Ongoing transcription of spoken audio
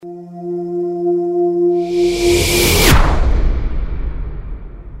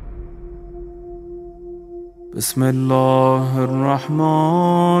بسم الله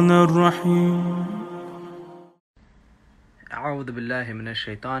الرحمن الرحيم. أعوذ بالله من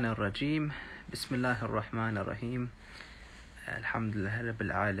الشيطان الرجيم. بسم الله الرحمن الرحيم. الحمد لله رب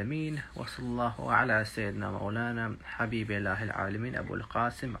العالمين، وصلى الله على سيدنا مولانا حبيب الله العالمين أبو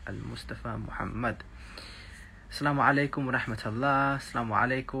القاسم المصطفى محمد. Assalamu alaikum wa rahmatullah. Assalamu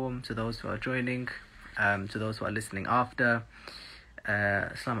alaikum to those who are joining, to those who are listening after.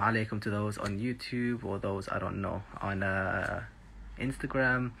 Assalamu alaikum to those on YouTube or those, I don't know, on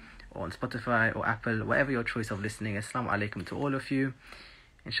Instagram or on Spotify or Apple, whatever your choice of listening. Assalamu alaikum to all of you.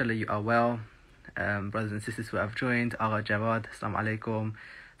 Inshallah you are well. Brothers and sisters who have joined, Agha Jawad, assalamu alaikum.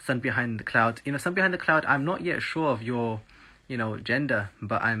 Sun behind the cloud. Sun behind the cloud, I'm not yet sure of your gender,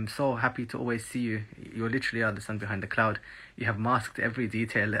 but I'm so happy to always see you. You literally are the sun behind the cloud. You have masked every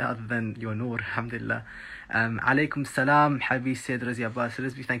detail other than your noor, alhamdulillah. Alaykum salam, Habib Sayyid Razi Abbas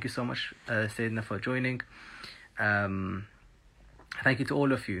Rizvi. Thank you so much, Sayyidina, for joining. Thank you to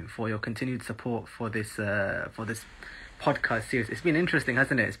all of you for your continued support for this podcast series. It's been interesting,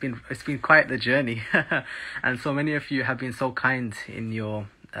 hasn't it? It's been quite the journey, and so many of you have been so kind in your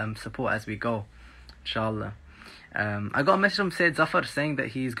support as we go, inshallah. I got a message from Sayyid Zafar saying that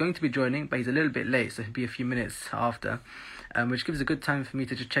he's going to be joining, but he's a little bit late, so he'll be a few minutes after, which gives a good time for me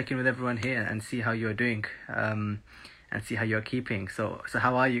to just check in with everyone here and see how you're doing, and see how you're keeping. So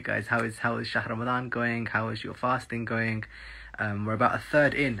how are you guys? How is Shahr Ramadan going? How is your fasting going? We're about a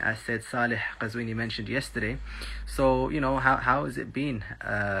third in, as Sayyid Salih Qazwini mentioned yesterday. So how has it been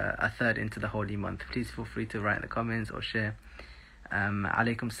a third into the holy month? Please feel free to write in the comments or share.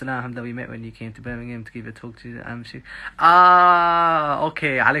 Alaykum salam, Hamda, we met when you came to Birmingham to give a talk to okay,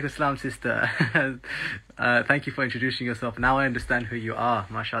 alaykum salam, sister. Thank you for introducing yourself. Now I understand who you are,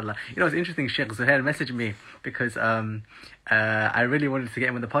 mashallah. It's interesting, Sheikh Zuhair messaged me because I really wanted to get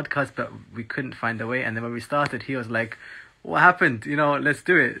him on the podcast, but we couldn't find a way, and then when we started he was like, what happened? Let's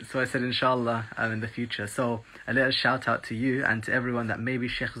do it. So I said inshallah in the future. So a little shout out to you and to everyone that maybe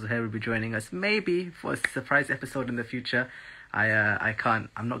Sheikh Zuhair will be joining us, maybe for a surprise episode in the future. I'm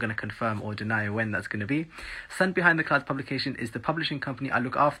not going to confirm or deny when that's going to be. Sun Behind the Clouds publication is the publishing company I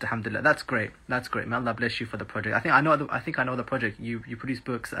look after, alhamdulillah. That's great. May Allah bless you for the project. I think I know the project. You produce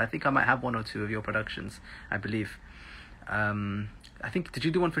books. I think I might have one or two of your productions, I believe. I think, did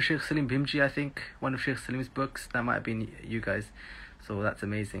you do one for Sheikh Salim Bhimji? I think one of Sheikh Salim's books. That might have been you guys. So that's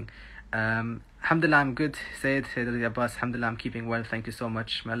amazing. Alhamdulillah, I'm good. Sayyid Abbas, alhamdulillah, I'm keeping well. Thank you so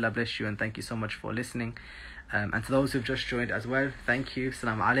much. May Allah bless you, and thank you so much for listening. And to those who've just joined as well, thank you.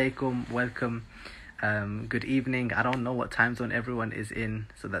 Assalamu alaikum, welcome. Good evening. I don't know what time zone everyone is in,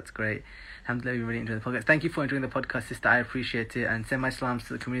 so that's great. Alhamdulillah, we really enjoyed the podcast. Thank you for enjoying the podcast, sister. I appreciate it. And send my salams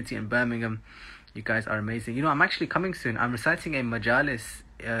to the community in Birmingham. You guys are amazing. I'm actually coming soon. I'm reciting a majalis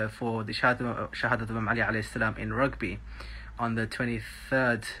for the Shahadat of Imam Ali alayhi salam in Rugby on the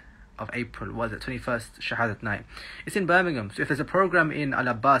 23rd of April. Was it 21st Shahadat night? It's in Birmingham. So if there's a program in Al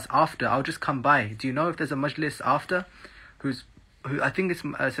Abbas after, I'll just come by. Do you know if there's a majlis after? Who I think it's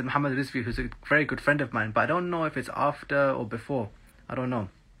Sayyid Muhammad Rizvi, who's a very good friend of mine, but I don't know if it's after or before. I don't know.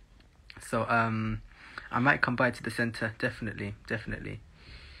 So I might come by to the center. Definitely.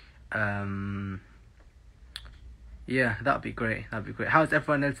 Yeah, that'd be great. How's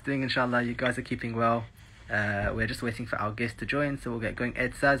everyone else doing? Inshallah, you guys are keeping well. We're just waiting for our guest to join, so we'll get going.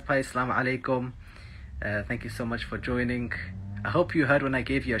 Ed Sazpai, assalamu alaikum. Thank you so much for joining. I hope you heard when I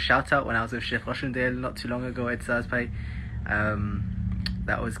gave you a shout out when I was with Sheikh Roshendale not too long ago, Ed Sazpai.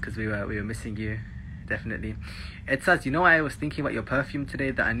 That was because we were missing you, definitely. Ed Saz, I was thinking about your perfume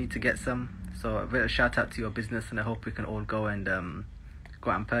today, that I need to get some. So a bit of shout out to your business, and I hope we can all go and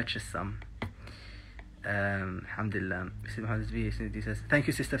purchase some. Alhamdulillah. Thank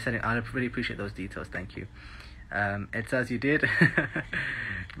you, sister, for sending. I really appreciate those details. Thank you. It says you did.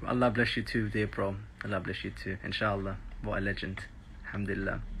 Allah bless you too, dear bro. Allah bless you too. Inshallah. What a legend.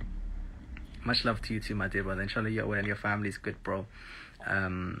 Alhamdulillah. Much love to you too, my dear brother. Inshallah you're well and your family's good, bro.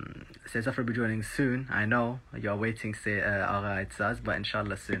 Says Zafar will be joining soon. I know you're waiting, say Agha Itzaz, but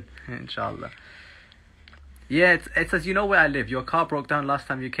inshallah soon. Inshallah. Yeah, it says, where I live. Your car broke down last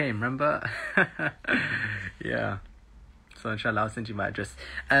time you came, remember? Yeah. So inshallah, I'll send you my address.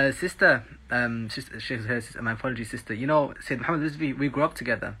 Sister, my apologies, sister. Sayyid Muhammad Rizvi, we grew up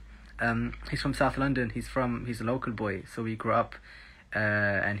together. He's from South London. He's a local boy. So we grew up,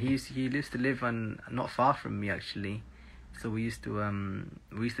 and he used to live not far from me actually. So we used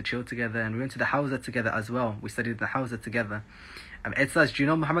to chill together, and we went to the Hawza together as well. We studied the Hawza together. It says, do you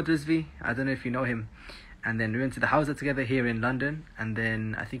know Muhammad Rizvi? I don't know if you know him. And then we went to the Hawza together here in London, and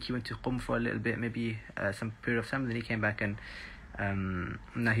then I think he went to Qum for a little bit, maybe some period of time, and then he came back, and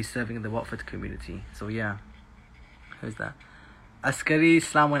now he's serving in the Watford community. So yeah, Who's that? Askari,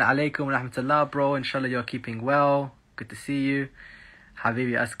 Assalamu alaikum wa rahmatullah, bro. Inshallah you're keeping well. Good to see you.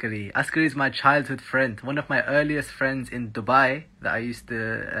 Habibi Askari. Askari is my childhood friend. One of my earliest friends in Dubai that I used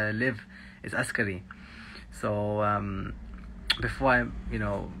to live is Askari. So before I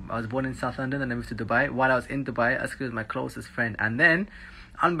was born in South London and I moved to Dubai. While I was in Dubai, Askari was my closest friend. And then,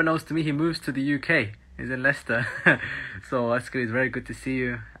 unbeknownst to me, he moves to the UK. He's in Leicester. So Askari, it's very good to see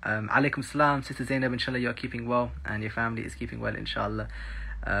you. Alaikum salam, Sister Zainab, inshallah you're keeping well and your family is keeping well, inshallah.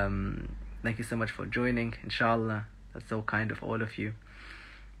 Thank you so much for joining, inshallah. That's so kind of all of you.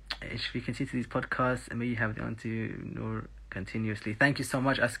 If you continue to these podcasts, and may you have the honor to Noor continuously. Thank you so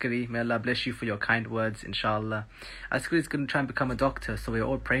much, Askari. May Allah bless you for your kind words, inshallah. Askari is going to try and become a doctor, so we're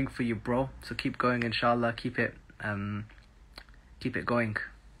all praying for you, bro. So keep going, inshallah. Keep it going.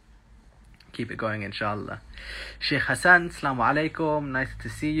 Keep it going, inshallah. Sheikh Hassan, Assalamu alaikum. Nice to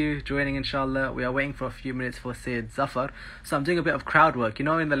see you joining, inshallah. We are waiting for a few minutes for Sayyid Zafar. So I'm doing a bit of crowd work. You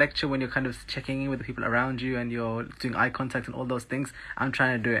know, in the lecture when you're kind of checking in with the people around you and you're doing eye contact and all those things, I'm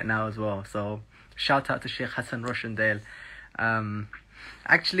trying to do it now as well. So shout out to Sheikh Hassan Roshendale.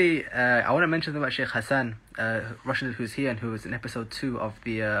 Actually, I want to mention about Sheikh Hassan Roshendale, who's here and who was in episode 2 of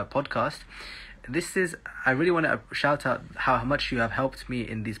the podcast. I really want to shout out how much you have helped me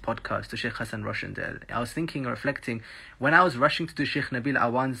in these podcasts to Sheikh Hassan Roshendale. I was thinking, reflecting, when I was rushing to do Sheikh Nabil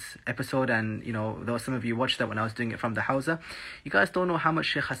Awan's episode, and there were some of you watched that when I was doing it from the Hawza. You guys don't know how much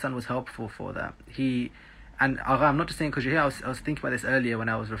Sheikh Hassan was helpful for that. And I'm not just saying because you're here, I was thinking about this earlier when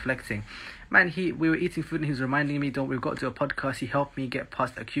I was reflecting. Man, we were eating food and he was reminding me, we've got to do a podcast. He helped me get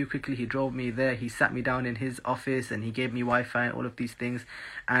past a queue quickly. He drove me there. He sat me down in his office and he gave me Wi-Fi and all of these things.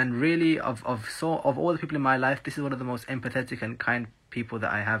 And really, of all the people in my life, this is one of the most empathetic and kind people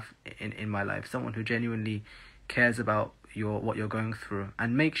that I have in my life. Someone who genuinely cares about what you're going through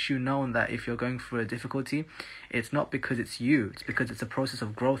and makes you know that if you're going through a difficulty, it's not because it's you. It's because it's a process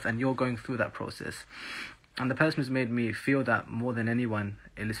of growth and you're going through that process. And the person who's made me feel that more than anyone,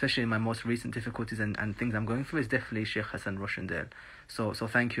 especially in my most recent difficulties and things I'm going through, is definitely Sheikh Hassan Roshendale. So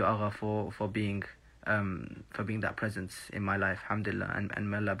thank you, Agha, for being that presence in my life, alhamdulillah, and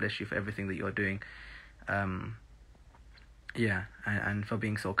may Allah bless you for everything that you're doing. And for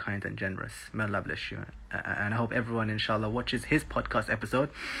being so kind and generous. May Allah bless you. And I hope everyone, inshallah, watches his podcast episode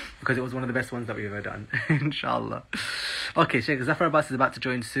because it was one of the best ones that we've ever done, inshallah. Okay, Sheikh Zafar Abbas is about to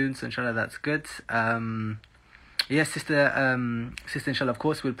join soon, so inshallah that's good. Yes, sister, inshallah, of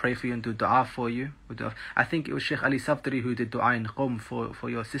course, we'll pray for you and do dua for you. I think it was Sheikh Ali Safdari who did dua in Qom for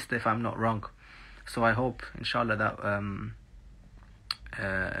your sister, if I'm not wrong. So I hope, inshallah, that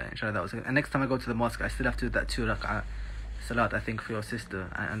was good. And next time I go to the mosque, I still have to do that 2 rak'ah salat, I think, for your sister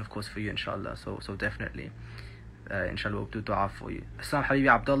and of course for you, inshallah. So definitely, inshallah, we'll do dua for you. Assalamu Habibi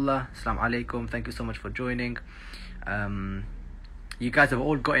Abdullah, Assalamu alaikum. Thank you so much for joining. You guys have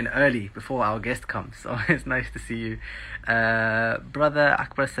all got in early before our guest comes, so it's nice to see you. Brother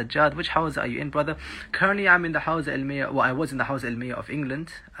Akbar Sajjad, which house are you in, brother? Currently I'm in the Hawza Ilmiya. Well, I was in the Hawza Ilmiya of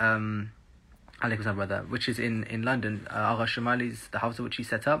England, alaikum salam, brother, which is in London. Agha Shamali's the house which he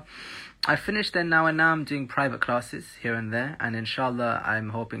set up. I finished there now, and now I'm doing private classes here and there, and inshallah I'm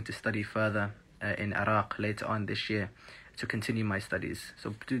hoping to study further in Iraq later on this year to continue my studies.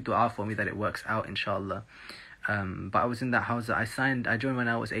 So do dua for me that it works out, inshallah. But I was in that house. I joined when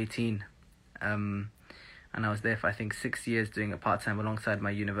I was 18, and I was there for I think 6 years doing a part-time alongside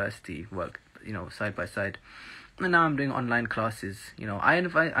my university work, side by side. And now I'm doing online classes. I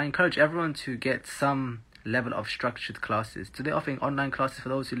encourage everyone to get some level of structured classes. Do they offering online classes for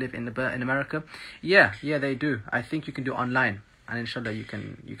those who live in America? Yeah, they do. I think you can do online, and inshallah you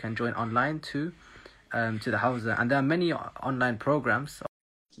can join online to the Hawza. And there are many online programs.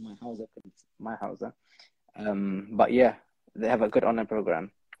 To my Hawza. But yeah, they have a good online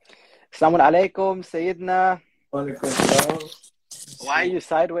program. Assalamu alaikum, Sayyidina. Walaikum salam. Why are you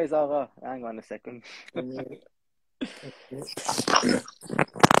sideways, Agha? Hang on a second.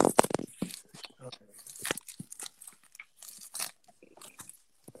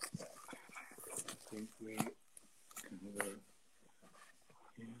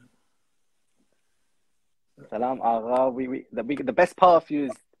 Salam, Agha. The best part of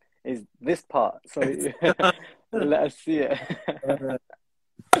you is this part, so let us see it.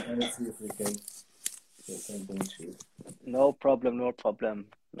 Let's see if we can get something to. No problem.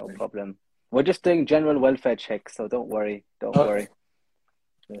 We're just doing general welfare checks, so don't worry.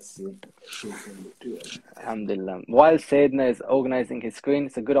 Let's see if we can do it. Alhamdulillah. While Sayyidina is organizing his screen,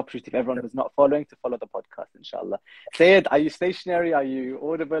 it's a good opportunity for everyone who's not following to follow the podcast, inshallah. Sayyid, are you stationary? Are you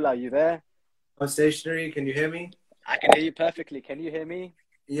audible? Are you there? I'm stationary. Can you hear me? I can hear you perfectly. Can you hear me?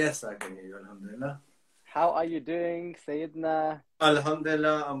 Yes, I can hear you, alhamdulillah. How are you doing, Sayyidina?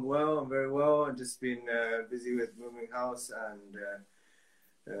 Alhamdulillah, I'm well. I'm very well. I've just been busy with moving house and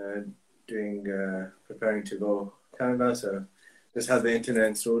preparing to go Canada. So just had the internet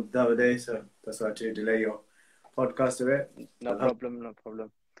installed the other day, so that's why I had to delay your podcast a bit. No problem, no problem.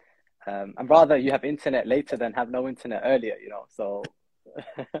 And rather, you have internet later than have no internet earlier, you know. So,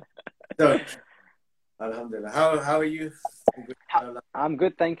 So, Alhamdulillah. How are you? I'm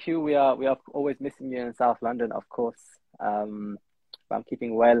good, thank you. We are always missing you in South London, of course. But I'm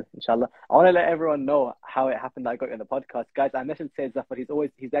keeping well, inshallah. I want to let everyone know how it happened that I got you on the podcast. Guys, I mentioned Sayyid Zafar.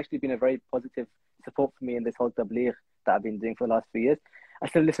 He's actually been a very positive support for me in this whole tabligh that I've been doing for the last few years. I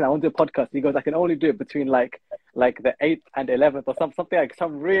said, listen, I want to do a podcast. He goes, I can only do it between like the 8th and 11th or something like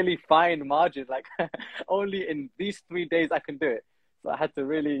some really fine margin. Like only in these 3 days I can do it. So I had to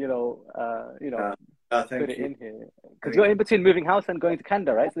really, put it in here. Because you're in between moving house and going to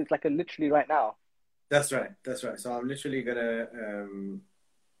Canada, right? So it's like literally right now. That's right. So I'm literally gonna.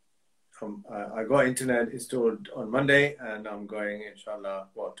 I got internet installed on Monday, and I'm going, inshallah.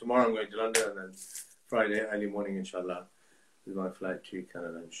 Well, tomorrow I'm going to London, and then Friday early morning, inshallah, is my flight to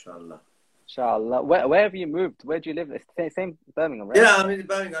Canada, inshallah. Inshallah. Where have you moved? Where do you live? It's the same Birmingham, right? Yeah, I'm in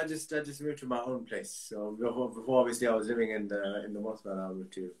Birmingham. I just moved to my own place. So before obviously I was living in the mosque, but I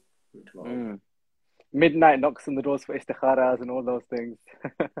moved to my own. Midnight knocks on the doors for istikharas and all those things.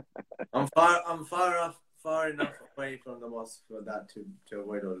 I'm far enough away from the mosque for that to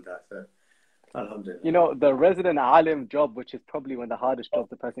avoid all that. So, alhamdulillah. You know, the resident alim job, which is probably one of the hardest jobs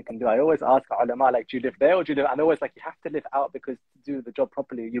the person can do. I always ask ulama, like, do you live there or do you live? And always like, you have to live out because to do the job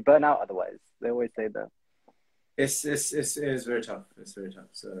properly, you burn out otherwise. They always say that. It's very tough. It's very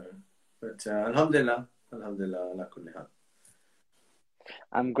tough. So, but alhamdulillah, ala kulli hal.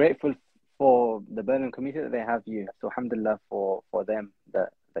 I'm grateful for the Birmingham community that they have you. So alhamdulillah for them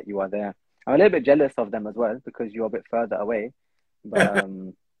that you are there. I'm a little bit jealous of them as well because you're a bit further away. But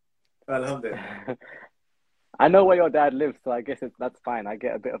alhamdulillah. I know where your dad lives, so I guess that's fine. I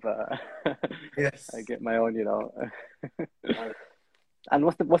get a bit of a yes. I get my own, And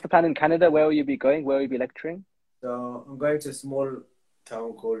what's the plan in Canada? Where will you be going? Where will you be lecturing? So I'm going to a small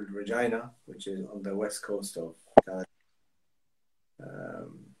town called Regina, which is on the west coast of Canada.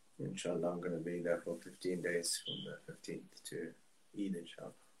 Inshallah, I'm going to be there for 15 days from the 15th to Eid,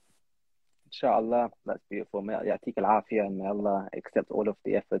 inshallah. Inshallah, that's beautiful. May Allah ya'tik al-afiyah, and may Allah accept all of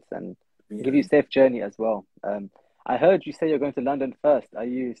the efforts and give you a safe journey as well. I heard you say you're going to London first. Are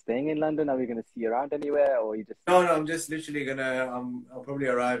you staying in London? Are we going to see you around anywhere, or are you just? No, I'm just literally gonna. I'll probably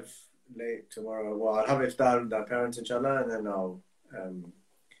arrive late tomorrow. Well, I'll have iftar with our parents, inshallah, and then I'll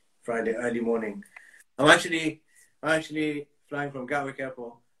Friday early morning. I'm actually flying from Gatwick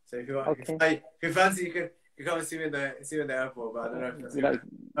Airport. So if you fancy, you can come and see me in the airport. But I don't know if that's going to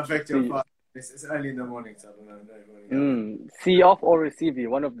affect your flight. It's early in the morning, so I don't know. See you off or receive you,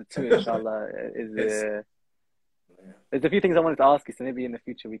 one of the two, inshallah. There's a few things I wanted to ask you, so maybe in the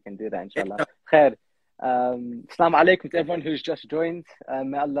future we can do that, inshallah. Khair. Assalamu alaikum to everyone who's just joined.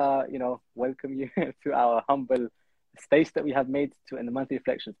 May Allah, welcome you to our humble space that we have made in the Monthly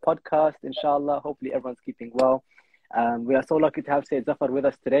Reflections podcast, inshallah. Hopefully everyone's keeping well. We are so lucky to have Sayyid Zafar with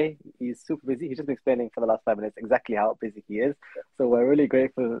us today. He's super busy. He's just been explaining for the last 5 minutes exactly how busy he is. So we're really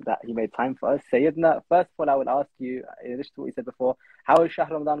grateful that he made time for us. Sayyidina, first of all, I would ask you, in addition to what you said before, how is Shahr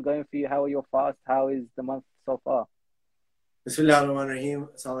Ramadan going for you? How are your fasts? How is the month so far? Bismillah ar-Rahman ar-Rahim.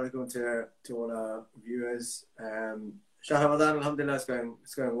 Assalamu alaikum to all our viewers. Shahr Ramadan, alhamdulillah, it's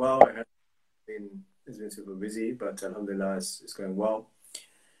going well. It's been super busy, but alhamdulillah, it's going well.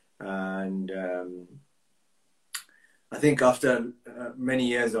 And I think after many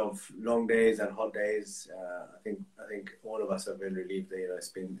years of long days and hot days, I think all of us have been relieved that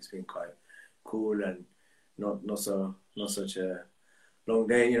it's been quite cool and not such a long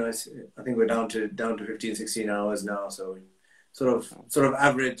day. I think we're down to 15, 16 hours now, so sort of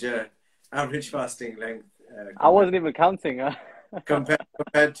average fasting length. I wasn't even counting.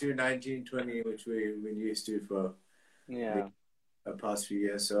 compared to 19, 20, which we've been used to for the past few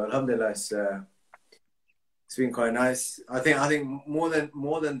years. So alhamdulillah, it's been quite nice. I think more than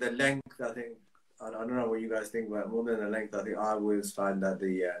the length. I don't know what you guys think, but more than the length, I think I always find that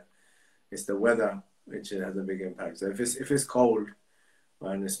it's the weather which has a big impact. So if it's cold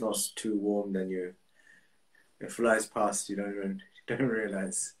and it's not too warm, then it flies past. You don't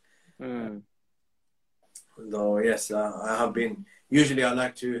realize. Though yes, I have been. Usually, I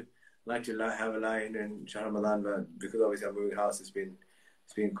like to have a lie-in in Shahr Ramadan, but because obviously I'm moving house, it's been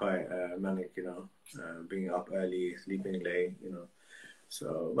quite manic, being up early, sleeping late,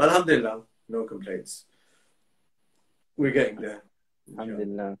 So, but alhamdulillah, no complaints. We're getting there.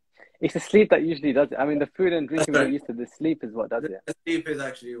 Alhamdulillah. It's the sleep that usually does it. I mean, the food and drinking we're used to. The sleep is what does it. The sleep is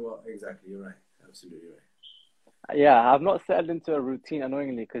actually what exactly. You're right. Absolutely right. Yeah, I've not settled into a routine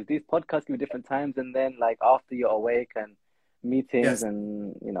annoyingly because these podcasts give different times, and then like after you're awake and meetings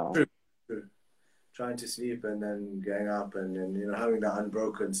and True. Trying to sleep and then getting up and then having that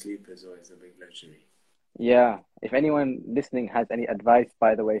unbroken sleep is always a big luxury. Yeah, if anyone listening has any advice,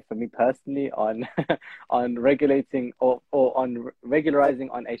 by the way, for me personally on on regulating or on regularizing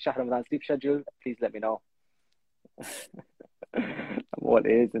on a Shahr Ramadan sleep schedule, please let me know. What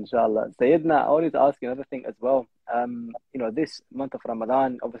is, inshallah. Sayyidina, I always ask you another thing as well. This month of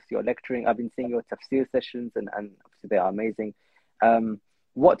Ramadan, obviously you're lecturing. I've been seeing your tafsir sessions and obviously they are amazing.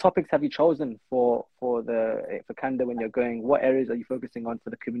 What topics have you chosen for Kanda when you're going? What areas are you focusing on for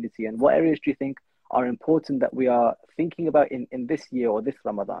the community? And what areas do you think are important that we are thinking about in this year or this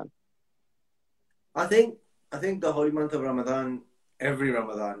Ramadan? I think the holy month of Ramadan, every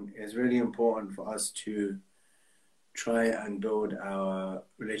Ramadan, is really important for us to try and build our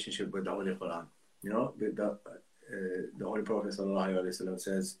relationship with the Holy Quran. The Holy Prophet ﷺ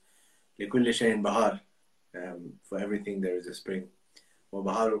says, لِكُلِّ شَيْءٍ بَهَارٍ, for everything there is a spring.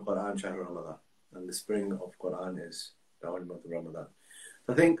 وَبَهَارُ الْقُرْآنِ شَهْرُ رَمَضَانِ, and the spring of Quran is the holy month of Ramadan.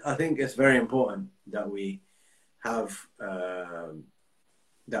 I think it's very important that we have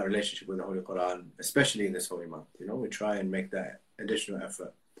that relationship with the Holy Quran, especially in this holy month. We try and make that additional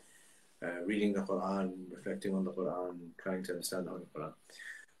effort, reading the Quran, reflecting on the Quran, trying to understand the Holy Quran.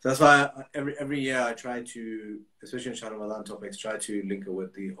 So that's why every year I try to, especially in Shahr Ramadan topics, try to link it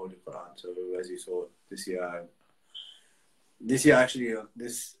with the Holy Quran. So as you saw this year actually,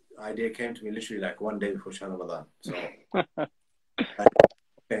 this idea came to me literally like one day before Shahr Ramadan. So.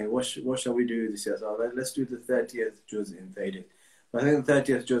 Okay, what shall we do this year? So let's do the 30th juz in Thaydik. I think the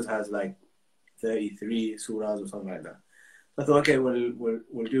 30th juz has like 33 surahs or something like that. So I thought, okay,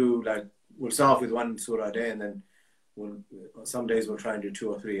 we'll start off with one surah a day, and then some days we'll try and do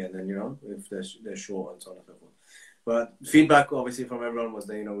 2 or 3, and then if they're short and so on and so forth. But feedback obviously from everyone was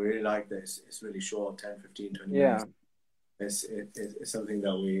that we really like this. It's really short, 10, 15, 20 minutes. It's something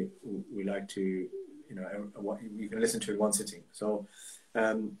that we like to you can listen to in one sitting. So.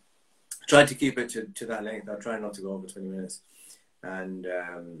 Try to keep it to that length. I try not to go over 20 minutes, and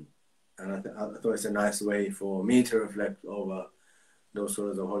I thought it's a nice way for me to reflect over those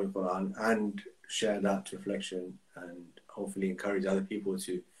surahs of Holy Quran and share that reflection, and hopefully encourage other people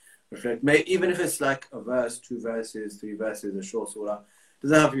to reflect. Even if it's like a verse, 2 verses, 3 verses, a short surah, it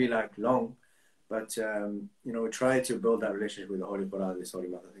doesn't have to be like long, but try to build that relationship with the Holy Quran this holy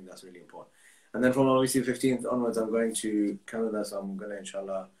month. I think that's really important. And then from obviously 15th onwards, I'm going to Canada, so I'm going to,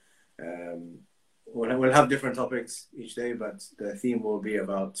 inshallah, we'll have different topics each day, but the theme will be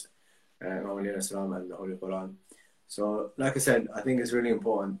about Imam Ali Islam and the Holy Quran. So, like I said, I think it's really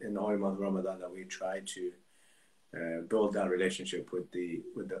important in the holy month of Ramadan that we try to build that relationship with the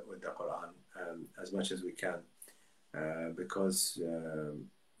Quran as much as we can, because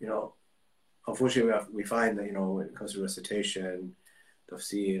unfortunately we find that when it comes to recitation,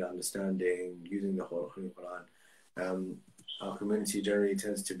 tafsir, understanding, using the Holy Quran, our community generally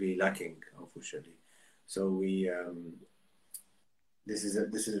tends to be lacking, unfortunately. So this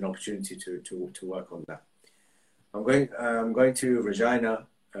is an opportunity to work on that. I'm going to Regina,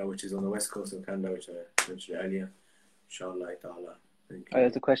 which is on the west coast of Canada, which I mentioned earlier. Inshallah ta'ala.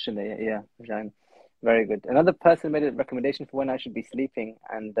 There's a question there. Yeah, Regina. Very good. Another person made a recommendation for when I should be sleeping,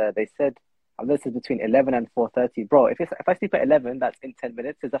 and they said, this is between 11 and 4:30. Bro, if I sleep at 11, that's in 10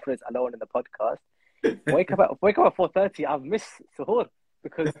 minutes. As Zafar is alone in the podcast. Wake up at 4:30. I've missed suhoor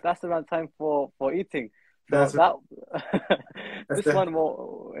because that's around time for eating. So this one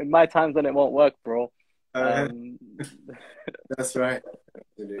will, in my time zone, it won't work, bro. That's right.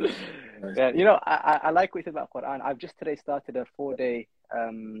 Yeah, I like what you said about Quran. I've just today started a 4-day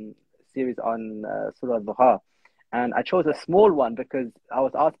series on Surah Al-Duha. And I chose a small one because I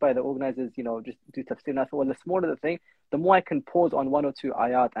was asked by the organizers, just do tafsir. And I thought, well, the smaller the thing, the more I can pause on 1 or 2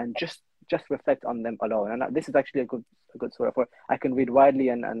 ayat and just reflect on them alone. And this is actually a good surah for I can read widely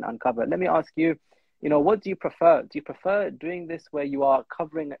and uncover. Let me ask you, what do you prefer? Do you prefer doing this where you are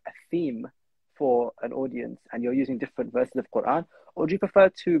covering a theme for an audience and you're using different verses of Quran? Or do you prefer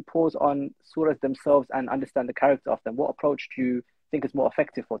to pause on surahs themselves and understand the character of them? What approach do you think is more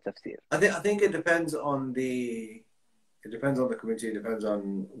effective for tafsir? I think it depends on the community. It depends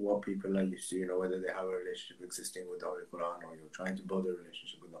on what people are used to. Whether they have a relationship existing with the Holy Quran or you're trying to build a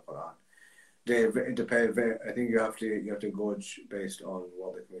relationship with the Quran. It depends. I think you have to gauge based on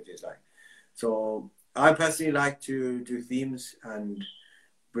what the community is like. So I personally like to do themes and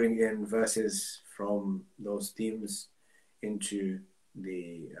bring in verses from those themes into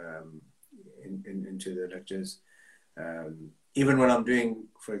into the lectures. Even when I'm doing,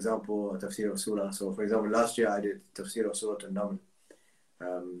 for example, a tafsir of surah. So, for example, last year I did tafsir of Surah An-Naml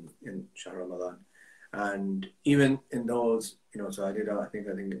in Shahr Ramadan, and even in those, so I did. I think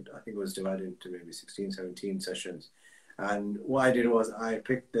it was divided into maybe 16, 17 sessions. And what I did was I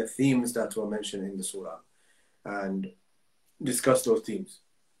picked the themes that were mentioned in the surah and discussed those themes.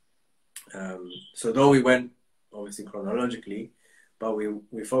 So though we went obviously chronologically, but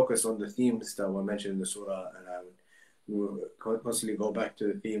we focused on the themes that were mentioned in the surah, and we would constantly go back to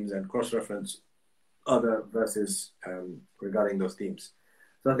the themes and cross-reference other verses regarding those themes.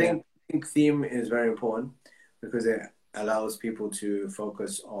 So I think theme is very important because it allows people to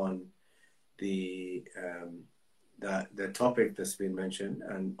focus on the topic that's been mentioned.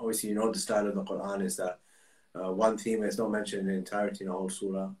 And obviously, the style of the Quran is that one theme is not mentioned in the entirety in the whole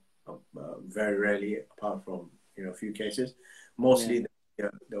surah, very rarely, apart from a few cases. Mostly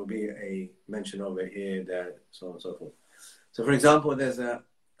there'll be a mention of it here, there, so on and so forth. So for example, there's a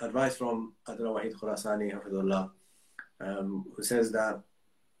advice from Abdullah Wahid Khurasani, Hafidullah, who says that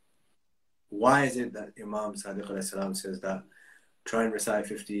why is it that Imam Sadiq alayhi salam says that try and recite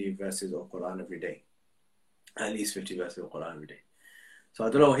 50 verses of Quran every day, at least 50 verses of Quran every day. So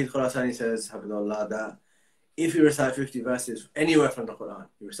Abdullah Wahid Khurasani says, Hafidullah, that if you recite 50 verses anywhere from the Quran,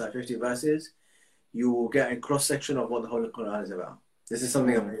 you recite 50 verses, you will get a cross-section of what the Holy Quran is about. This is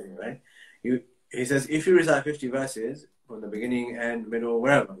something amazing, right? He says, if you recite 50 verses from the beginning, end, middle,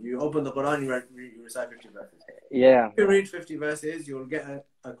 wherever, you open the Quran, you recite 50 verses. Yeah. If you read 50 verses, you'll get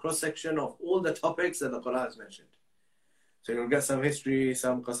a cross-section of all the topics that the Quran has mentioned. So you'll get some history,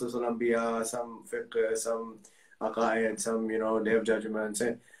 some Qasas al-Anbiya, some fiqh, some aqaid, some, Day of Judgment,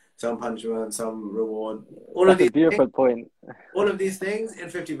 some punishment, some reward. That's a beautiful point. All of these things in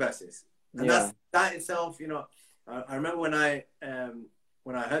 50 verses. And that itself, I remember when I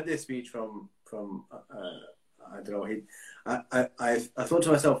heard this speech from I don't know, I thought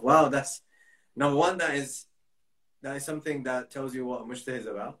to myself, wow, that's number one, that is something that tells you what a mujtahid is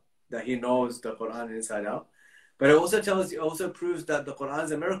about, that he knows the Quran inside out. But it also proves that the Quran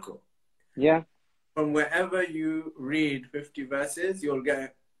is a miracle. Yeah. From wherever you read 50 verses, you'll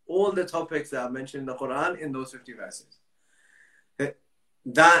get all the topics that are mentioned in the Quran in those 50 verses.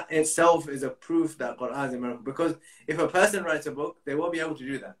 That itself is a proof that Quran is a miracle. Because if a person writes a book, they won't be able to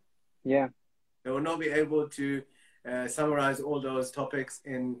do that. Yeah. They will not be able to summarize all those topics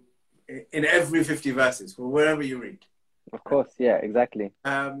in every 50 verses, or wherever you read. Of course, yeah, exactly.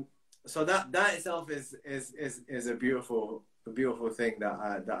 So that itself is a beautiful thing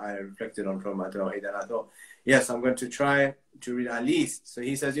that I reflected on from At-Tawheed, and I thought, yes, I'm going to try to read at least. So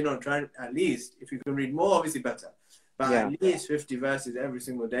he says, try at least. If you can read more, obviously better. But at least 50 verses every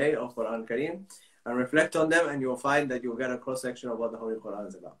single day of Quran Kareem, and reflect on them, and you'll find that you'll get a cross-section of what the Holy Quran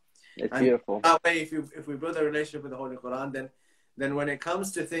is about. It's beautiful. That way, if we build a relationship with the Holy Quran, then when it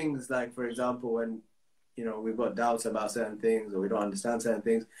comes to things like, for example, when we've got doubts about certain things, or we don't understand certain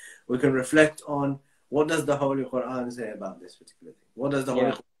things, we can reflect on what does the Holy Quran say about this particular thing? What does the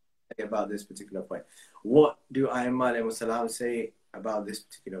Holy Quran say about this particular point? What do A'immah alayhi salam say about this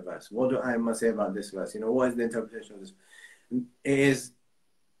particular verse? What do A'immah say about this verse? What is the interpretation of this? It is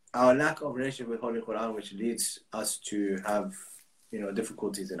our lack of relationship with Holy Quran which leads us to have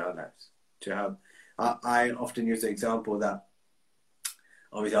difficulties in our lives. I often use the example that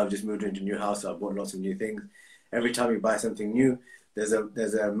obviously I've just moved into a new house, so I've bought lots of new things. Every time you buy something new, there's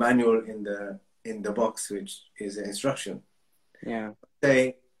a manual in the box which is an instruction. Yeah.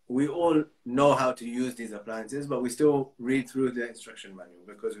 Say we all know how to use these appliances, but we still read through the instruction manual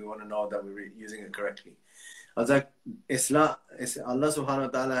because we want to know that we're using it correctly. I was like, Allah subhanahu wa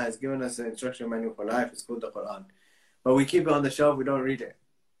ta'ala has given us an instruction manual for life. It's called the Quran. But we keep it on the shelf, we don't read it.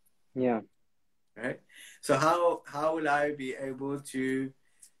 Yeah. Right? So how will I be able to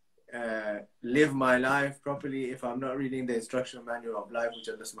live my life properly if I'm not reading the instruction manual of life which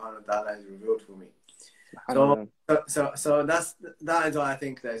Allah subhanahu wa ta'ala has revealed for me? So that is why I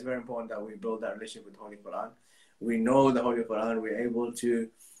think that it's very important that we build that relationship with the Holy Quran. We know the Holy Quran, we're able to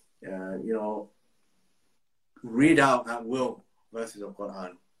read out at will verses of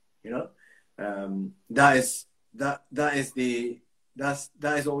Quran. That is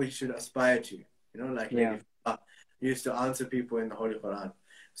what we should aspire to. Used to answer people in the Holy Quran.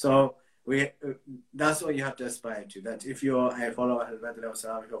 So that's what you have to aspire to. That if you're a follower of Al-Badr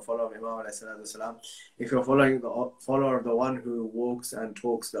salam, if you're a follower of Imam salam, if you're following the follower of the one who walks and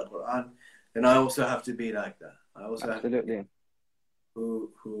talks the Quran, then I also have to be like that. I also have to be who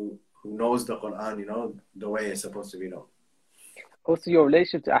knows the Quran, the way it's supposed to be known. Also, your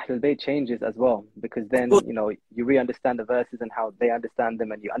relationship to Ahlul Bayt changes as well, because then, you know, you re-understand the verses and how they understand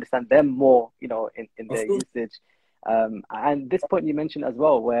them, and you understand them more, you know, in their usage. And this point you mentioned as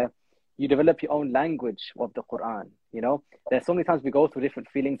well, where you develop your own language of the Quran. You know, there's so many times we go through different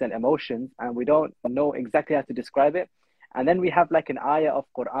feelings and emotions, and we don't know exactly how to describe it. And then we have like an ayah of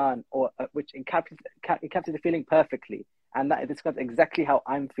Quran, or which encapsulates the feeling perfectly, and that describes exactly how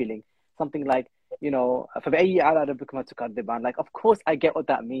I'm feeling. Something like, you know, like, of course I get what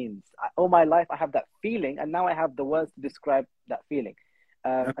that means. All my life I have that feeling, and now I have the words to describe that feeling.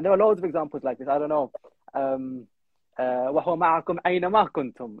 And there are loads of examples like this. I don't know.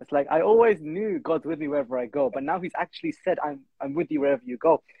 It's like, I always knew God's with me wherever I go, but now He's actually said, I'm with you wherever you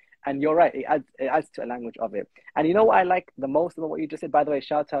go. And you're right, it adds to a language of it. And you know what I like the most about what you just said? By the way,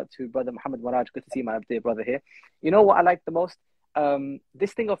 shout out to Brother Muhammad Maraj. Good to see my dear brother here. You know what I like the most?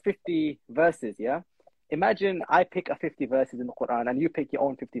 This thing of 50 verses, yeah? Imagine I pick a 50 verses in the Quran and you pick your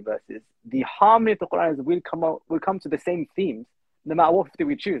own 50 verses. The harmony of the Quran will come to the same themes no matter what 50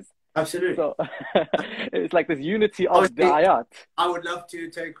 we choose. Absolutely. So it's like this unity of the ayat. I would love to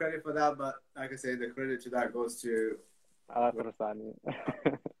take credit for that, but like I say, the credit to that goes to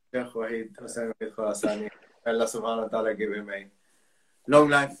Sheikh Wahid Hussain Khurasani. Allah subhanahu wa ta'ala give him a long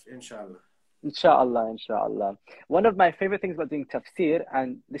life, inshallah. Inshallah. One of my favorite things about doing tafsir,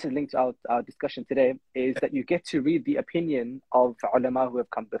 and this is linked to our discussion today, is that you get to read the opinion of ulama who have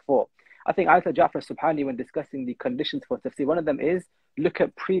come before. I think Ayatollah Ja'far Subhani, when discussing the conditions for tafsir, one of them is look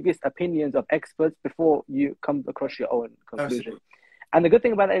at previous opinions of experts before you come across your own conclusion. Absolutely. And the good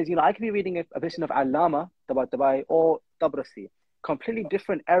thing about that is, you know, I could be reading a position of Allama, Tabatabai, or Tabrasi, completely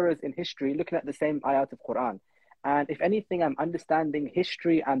different eras in history, looking at the same ayat of Quran. And if anything, I'm understanding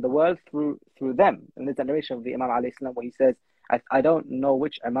history and the world through them. And there's a narration of the Imam alayhi salam where he says, I don't know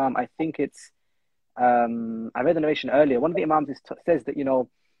which Imam, I think it's, I read the narration earlier. One of the Imams says that, you know,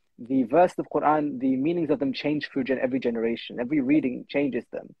 the verse of Quran, the meanings of them change through every generation. Every reading changes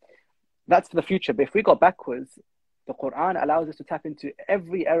them. That's for the future. But if we go backwards, the Quran allows us to tap into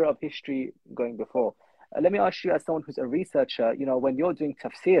every era of history going before. Let me ask you, as someone who's a researcher, you know, when you're doing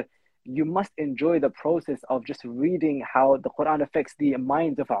tafsir, you must enjoy the process of just reading how the Quran affects the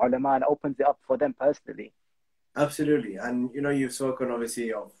minds of ulama and opens it up for them personally. Absolutely. And, you know, you've spoken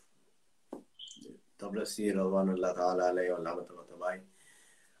obviously of Tabrasi, Radwanullah Ta'ala alayhi wa rahmatullahi.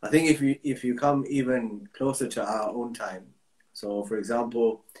 I think if you come even closer to our own time, so for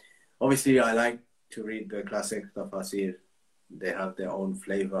example, obviously I like to read the classic tafsir. They have their own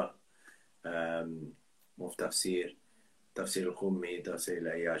flavor of tafsir. Tafsir al-Qummi, Tafsir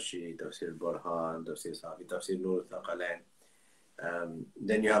al-Ayashi, Tafsir al-Burhan, Tafsir Safi, Tafsir Nur al-Thaqalain.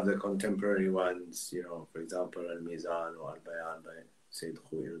 Then you have the contemporary ones, you know, for example, Al-Mizan or Al-Bayan by Sayyid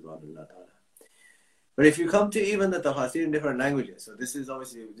Khuwi Radwanullah Ta'ala. But if you come to even the tafsir in different languages, so these are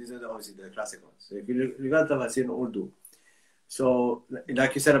obviously the classic ones. So if you look at tafsir in Urdu, so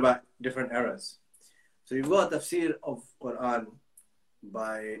like you said about different eras. So you've got tafsir of Quran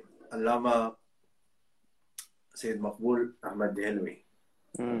by Allama Sayyid Maqbul Ahmad Dehelwi,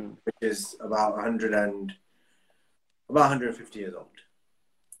 which is about 150 years old.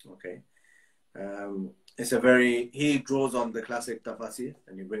 Okay. He draws on the classic tafsir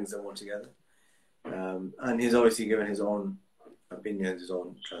and he brings them all together. And he's obviously given his own opinions, his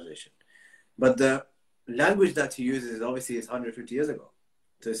own translation. But the language that he uses obviously is 150 years ago.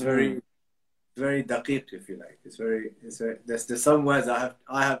 So it's very daqiq, if you like. There's some words I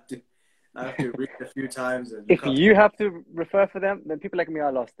have to read a few times. And if you have to refer for them, then people like me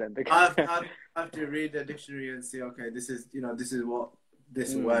are lost then. I have to read the dictionary and see, okay, this is what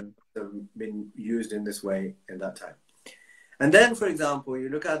this word have been used in this way in that time. And then, for example, you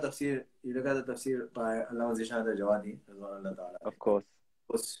look at the tafsir by Allama Zishan al-Jawadi, of course,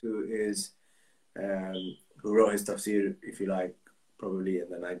 who wrote his tafsir, if you like, probably in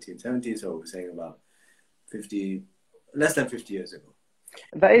the 1970s, so we're saying about less than 50 years ago.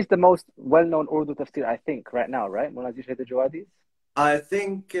 That is the most well-known Urdu tafsir, I think, right now, right? Mullah Zishan al-Jawadi. I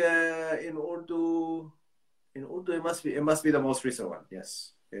think in Urdu, it must be the most recent one.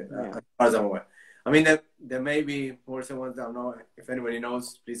 Yes, as far as I'm aware. I mean, there may be more recent ones. I don't know. If anybody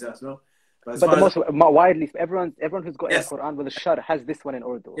knows, please let us know. But the most widely, everyone who's got a Quran with a shar has this one in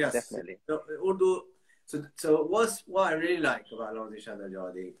Urdu. Yes, definitely. So Urdu. So what I really like about Allama Zishan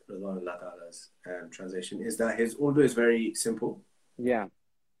al-Jawadi, Radwanullah Ta'ala's translation, is that his Urdu is very simple. Yeah.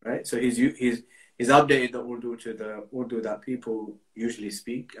 Right. So he's updated the Urdu to the Urdu that people usually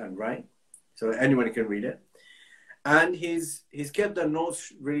speak and write, so anyone can read it. And he's kept the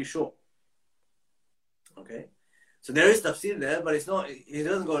notes really short. Okay, so there is tafsir there, but it's not. He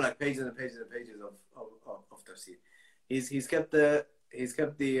doesn't go like pages and pages and pages of tafsir. he's kept the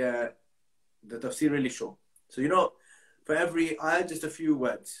tafsir really short. So for every ayah, just a few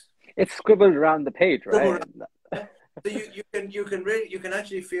words. It's scribbled around the page, right? So you can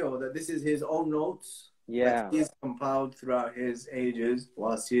actually feel that this is his own notes. Yeah. That he's compiled throughout his ages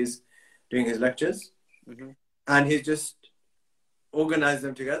whilst he's doing his lectures, and he's just organized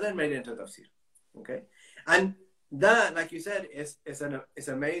them together and made it into tafsir. Okay, and that, like you said, is an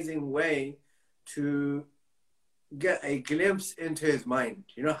amazing way to get a glimpse into his mind.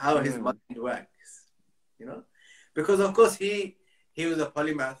 How his mind works. Because of course he was a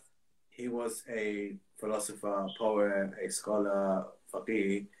polymath. He was a philosopher, poet, a scholar,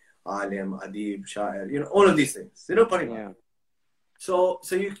 faqih, alim, adib, sha'ir, all of these things. Polymath. Yeah. So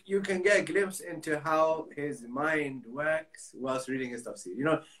you can get a glimpse into how his mind works whilst reading his tafsir.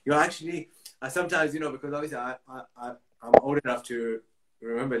 You actually, sometimes, because obviously I'm old enough to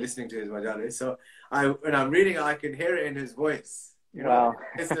remember listening to his majalis. So when I'm reading, I can hear it in his voice. Wow.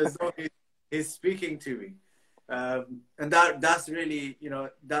 It's as though he's speaking to me. And that's really,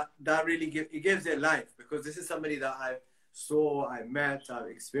 that really gives it life, because this is somebody that I saw, I met, I've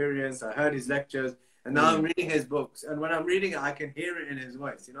experienced, I heard his lectures, and now I'm reading his books. And when I'm reading it, I can hear it in his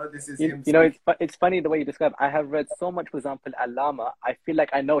voice. This is him. It's funny the way you describe. I have read so much, for example, Allama. I feel like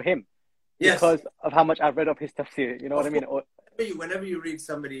I know him because of how much I've read of his tafsir. You know what I mean? Whenever you read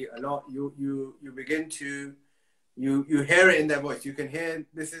somebody a lot, you begin to, you hear it in their voice. You can hear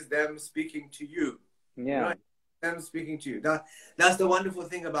this is them speaking to you. Yeah. Them speaking to you. That's the wonderful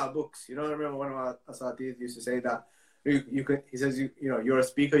thing about books. I remember one of our asatidh used to say that he says you're a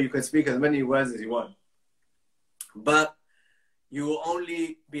speaker, you can speak as many words as you want, but you will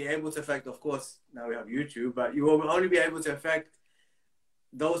only be able to affect, of course now we have YouTube, but you will only be able to affect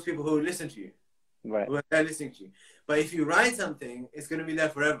those people who listen to you, right? Who are there listening to you. But if you write something, it's going to be there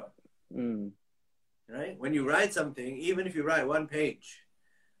forever. Right? When you write something, even if you write one page,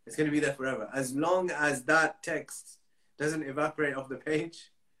 it's going to be there forever. As long as that text doesn't evaporate off the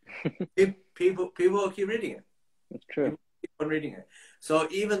page, people will keep reading it. It's true. People keep on reading it. So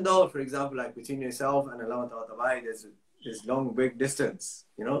even though, for example, like between yourself and Allama Tabatabai, there's this long, big distance,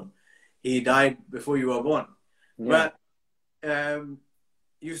 he died before you were born. Yeah. But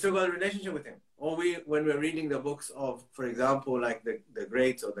you still got a relationship with him. Or when we're reading the books of, for example, like the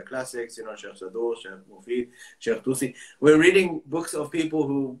greats or the classics, Sheikh Saduq, Sheikh Mufid, Sheikh Tusi, we're reading books of people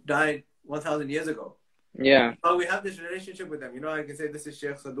who died 1,000 years ago. Yeah. But we have this relationship with them. I can say, this is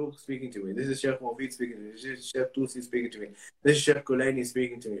Sheikh Saduq speaking to me. This is Sheikh Mufid speaking to me. This is Sheikh Tusi speaking to me. This is Sheikh Kulaini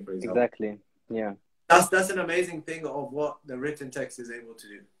speaking to me, for example. Exactly. Yeah. That's an amazing thing of what the written text is able to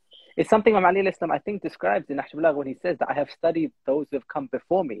do. It's something Imam Ali al-Islam, I think, describes in Nahj al-Balagha when he says that I have studied those who have come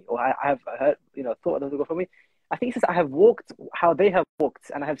before me, or I have heard, thought of those who go before me. I think he says I have walked how they have walked,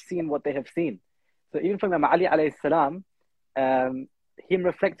 and I have seen what they have seen. So even from Imam Ali alayhi salam, him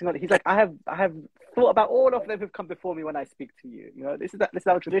reflecting on it, he's like, I have thought about all of them who've come before me when I speak to you. This is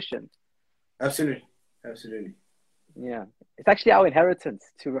our tradition. Absolutely. Yeah, it's actually our inheritance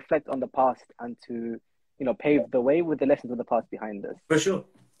to reflect on the past and to pave the way with the lessons of the past behind us. For sure.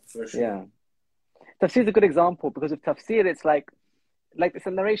 Yeah. Tafsir is a good example, because with tafsir, it's like it's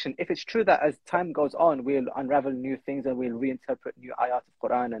a narration. If it's true that as time goes on, we'll unravel new things and we'll reinterpret new ayat of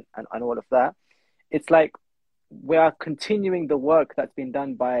Quran and all of that, it's like we are continuing the work that's been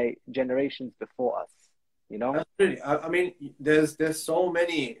done by generations before us, Absolutely. I mean, there's so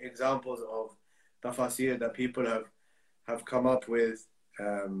many examples of tafsir that people have come up with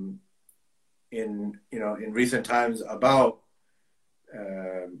in recent times about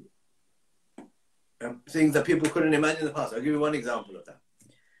things that people couldn't imagine in the past. I'll give you one example of that.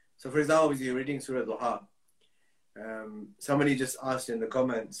 So, for example, you're reading Surah Duha. Somebody just asked in the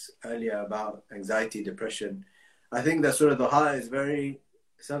comments earlier about anxiety, depression. I think that Surah Duha is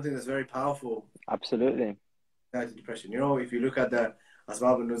something that's very powerful. Absolutely. Anxiety, depression. If you look at the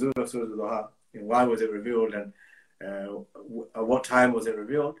Asbab al-Nuzul of Surah Duha, why was it revealed and at what time was it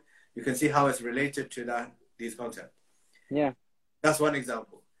revealed, you can see how it's related to these concepts. Yeah. That's one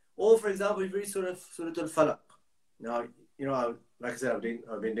example. Or, for example, if you read Surah Al-Falaq. Now, like I said, I've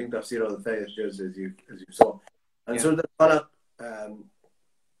been doing tafsir of the various years, as you saw. And Surah Al-Falaq,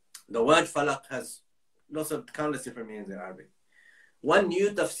 the word Falaq has countless different meanings in Arabic. One new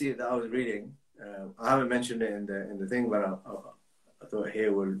tafsir that I was reading, I haven't mentioned it in the thing, but I thought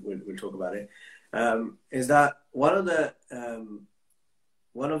here we'll talk about it. Is that one of the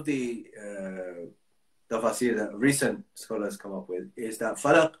tafsir that recent scholars come up with is that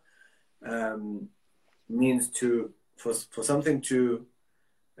falaq means for something to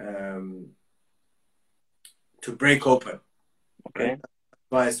break open. Okay. Right? That's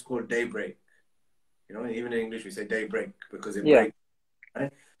why it's called daybreak. You know, even in English we say daybreak because it breaks.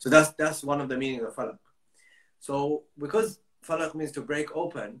 Right? So that's one of the meanings of falak. So because falak means to break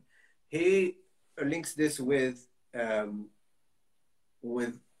open, he links this with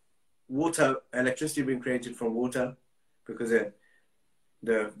water, electricity being created from water, because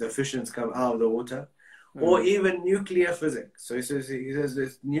the fissions come out of the water, or even nuclear physics. So he says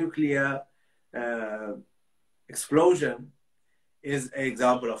this nuclear explosion is an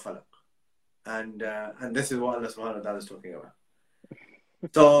example of falak, and this is what Allah Subhanahu wa Taala is talking about.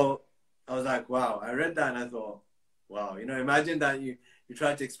 So I was like, wow, I read that and I thought, wow, you know, imagine that you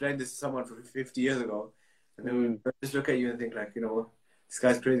tried to explain this to someone from 50 years ago, and then we just look at you and think like, you know, this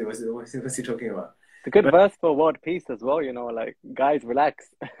guy's crazy. What's he talking about? It's a good verse for world peace as well, you know, like, guys, relax.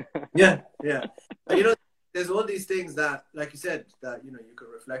 Yeah. But, you know, there's all these things that, like you said, that, you know, you can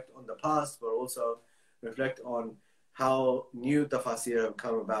reflect on the past, but also reflect on how new tafasir have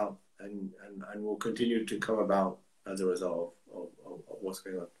come about and will continue to come about as a result of what's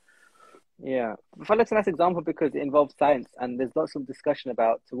going on. Yeah, falak's a nice example because it involves science, and there's lots of discussion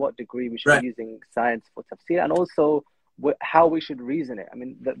about to what degree we should be using science for tafsir, and also how we should reason it. I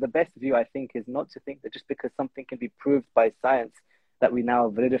mean, the best view, I think, is not to think that just because something can be proved by science that we now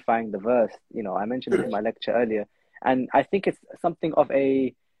validifying the verse. You know, I mentioned this in my lecture earlier, and I think it's something of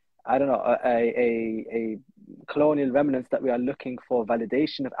a colonial remnants that we are looking for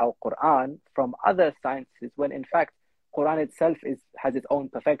validation of our Quran from other sciences, when in fact Quran itself has its own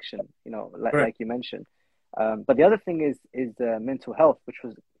perfection, you know, like you mentioned. But the other thing is mental health, which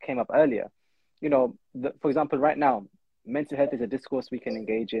came up earlier. You know, for example, right now, mental health is a discourse we can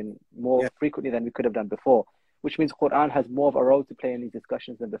engage in more frequently than we could have done before, which means Quran has more of a role to play in these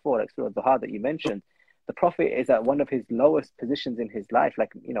discussions than before. Like Surah Duha that you mentioned, the Prophet is at one of his lowest positions in his life,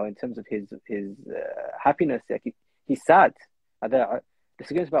 like, you know, in terms of his happiness. Like he's sad. There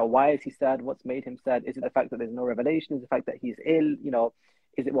discussions about why is he sad, what's made him sad. Is it the fact that there's no revelation? Is it the fact that he's ill? You know,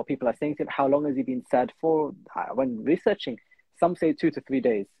 is it what people are saying to him? How long has he been sad for? When researching, some say 2 to 3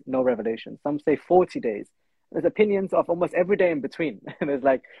 days, no revelation. Some say 40 days. There's opinions of almost every day in between. There's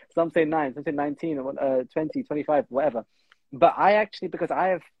like, some say 9, some say 19, 20, 25, whatever. But I actually, because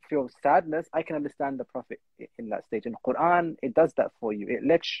I feel sadness, I can understand the Prophet in that stage. And Quran, it does that for you. It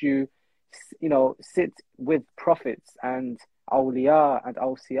lets you, you know, sit with prophets and awliya and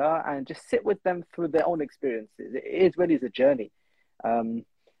awsiya and just sit with them through their own experiences. It is really a journey.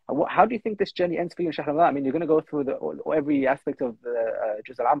 How do you think this journey ends for you in Shahr Ramadan? I mean, you're going to go through every aspect of the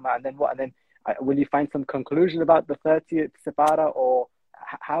Juz al-Amma, and then what? And then will you find some conclusion about the 30th Separa, or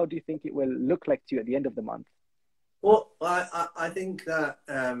how do you think it will look like to you at the end of the month? Well, I think that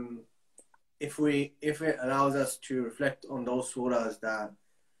if it allows us to reflect on those surahs that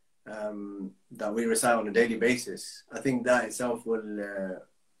we recite on a daily basis, I think that itself will,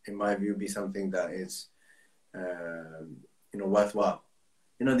 in my view, be something that is, you know, worthwhile.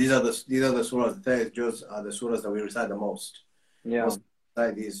 You know, these are the surahs. The 30th juz are the surahs that we recite the most. Yeah, we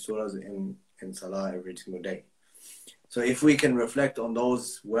recite these surahs in salah every single day. So if we can reflect on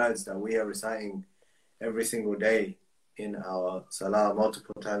those words that we are reciting every single day in our salah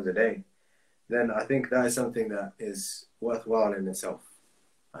multiple times a day, then I think that is something that is worthwhile in itself,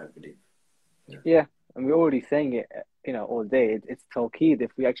 I believe. Yeah, and we're already saying it, you know, all day. It's tawqeed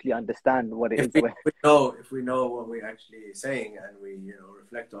if we actually understand what it is. If we know what we're actually saying and we, you know,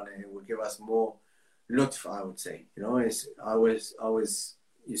 reflect on it, it will give us more lutf, I would say. You know, I always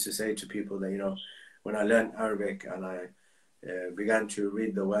used to say to people that, you know, when I learned Arabic and I began to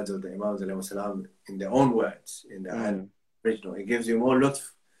read the words of the Imams ﷺ in their own words, in the original, it gives you more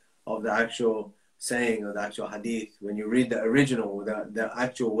lutf of the actual saying or the actual hadith when you read the original, the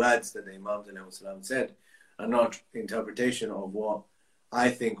actual words that the Imams ﷺ said, and not interpretation of what I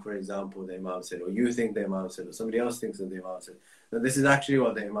think, for example, the Imam said, or you think the Imam said, or somebody else thinks that the Imam said. No, this is actually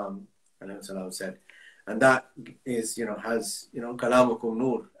what the Imam ﷺ said. And that is, you know, has, you know, kalamukum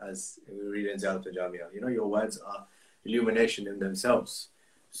nur, as we read in Ziyarat al-Jamia. You know, your words are illumination in themselves.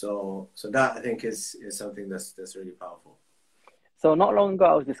 So that, I think, is something that's really powerful. So not long ago,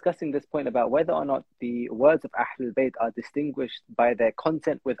 I was discussing this point about whether or not the words of Ahlul Bayt are distinguished by their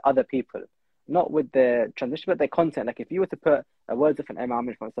content with other people, not with their transition, but their content. Like if you were to put the words of an Imam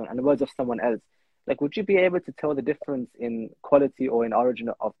and the words of someone else, like would you be able to tell the difference in quality or in origin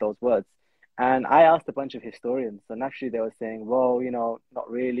of those words? And I asked a bunch of historians, so naturally they were saying, well, you know, not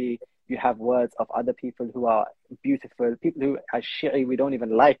really. You have words of other people who are beautiful, people who are Shi'i we don't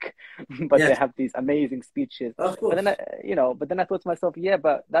even like, but they have these amazing speeches. Of course. But then I thought to myself, yeah,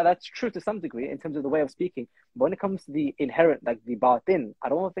 but that's true to some degree in terms of the way of speaking. But when it comes to the inherent, like the batin, I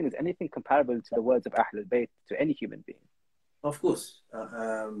don't think there's anything comparable to the words of Ahlul Bayt to any human being. Of course.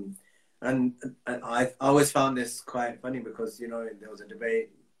 And I always found this quite funny because, you know, there was a debate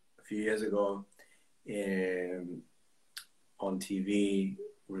a few years ago on TV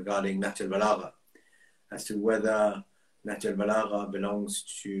regarding Nahj al-Balagha as to whether Nahj al-Balagha belongs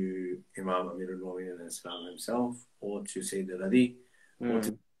to Imam Amir al-Mu'minin Islam himself or to Sayyid al-Adi or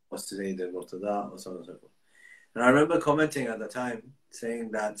to Sayyid al-Murtada or so on and so forth. And I remember commenting at the time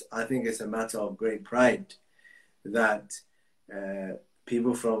saying that I think it's a matter of great pride that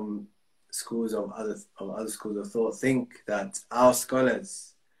people from schools of other schools of thought think that our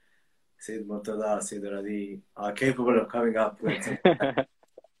scholars, Sayyid Murtada, Sayyid al-Adi, are capable of coming up with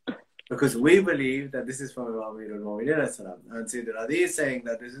because we believe that this is from Imam Amir al-Mu'minin and Sayyid al-Adi is saying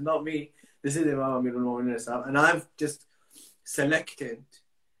that this is not me, this is Imam Amir al-Mu'minin, and I've just selected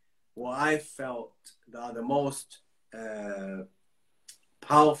what I felt are the most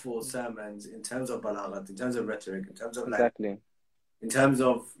powerful sermons in terms of balaghat, in terms of rhetoric, in terms of exactly. In terms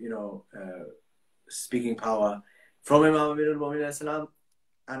of, you know, speaking power from Imam Amir al-Mu'minin,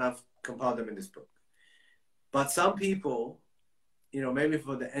 and I've compiled them in this book. But some people, you know, maybe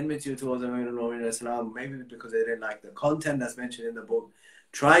for the enmity towards Amir al-Mu'minin, maybe because they didn't like the content that's mentioned in the book,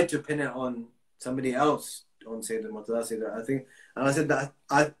 tried to pin it on somebody else, on Sayyid al-Murtada, I think, and I said that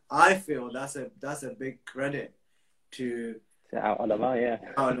I feel that's a big credit to our ulama,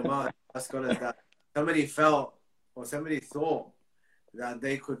 our ulama, our scholars, that somebody felt or somebody thought that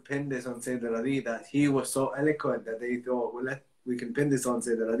they could pin this on Sayyid al-Adi, that he was so eloquent that they thought, well, we can pin this on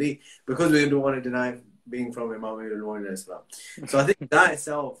Sayyid al-Adi because we don't want to deny being from Imam al-Mu'minin Islam. So I think that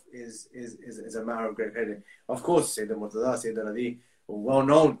itself is a matter of great credit. Of course, Sayyid al-Murtada, Sayyid al-Adi were well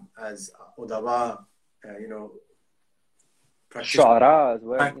known as udaba, you know, shu'ara as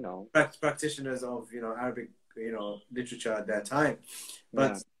well, you know, practitioners of, you know, Arabic, you know, literature at that time.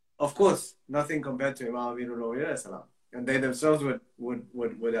 But of course, nothing compared to Imam Amir al-Mu'minin, and they themselves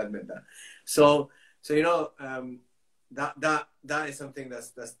would admit that. So you know, that is something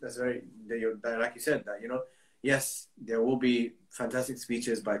that's very, that, like you said, that, you know, yes, there will be fantastic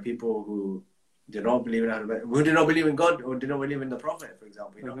speeches by people who did not believe in Allah, who did not believe in God, or did not believe in the Prophet, for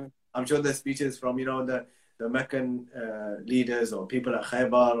example. You know, I'm sure there's speeches from, you know, the Meccan leaders or people at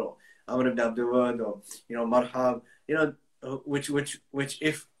Khaybar or Amr ibn Abdul Wad or, you know, Marhab, you know, which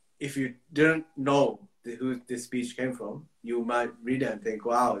if you didn't know who this speech came from, you might read it and think,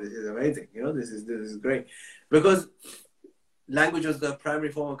 wow, this is amazing, you know, this is great, because language was the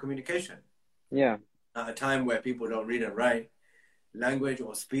primary form of communication. At a time where people don't read and write, language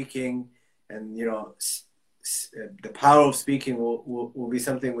or speaking, and, you know, the power of speaking will be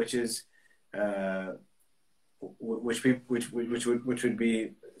something which is which would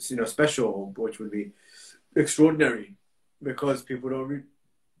be, you know, special, which would be extraordinary, because people don't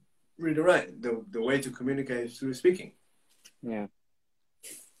read and write. The way to communicate is through speaking. And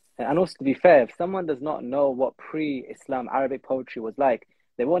also, to be fair, if someone does not know what pre-Islam Arabic poetry was like,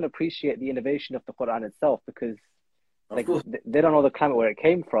 they won't appreciate the innovation of the Quran itself, because like they don't know the climate where it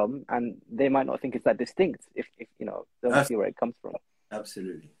came from, and they might not think it's that distinct if you know, they don't see where it comes from.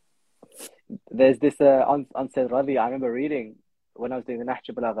 Absolutely. There's this on Sayyid Ravi, I remember reading when I was doing the Nahj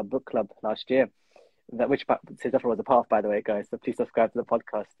al-Balagha book club last year, that which Sayyid Zafar was a part of, by the way, guys. So please subscribe to the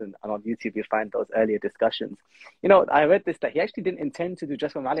podcast, and on YouTube you'll find those earlier discussions. You know, I read this, that he actually didn't intend to do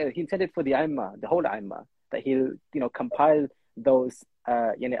just for Ali. He intended for the Aimma, the whole Aimma, that he'll, you know, compile those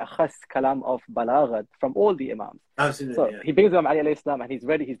akhas kalam of balaghat from all the Imams. Absolutely. So he brings Imam Ali alayhi salam, and he's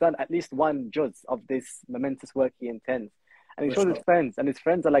ready. He's done at least one juz of this momentous work he intends. And he shows his friends, and his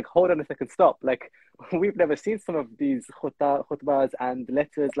friends are like, hold on a second, stop. Like, we've never seen some of these khutbahs and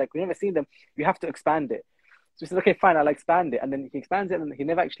letters. Like, we've never seen them. You have to expand it. So he says, okay, fine, I'll expand it. And then he expands it, and he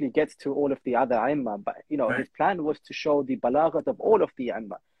never actually gets to all of the other Aimma. But, you know, his plan was to show the balaghat of all of the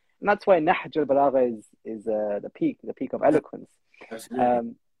Aimma. And that's why Nahj al-Balagha is the peak of eloquence.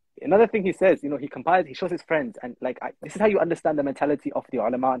 Absolutely. Another thing he says, you know, he shows his friends, and like, this is how you understand the mentality of the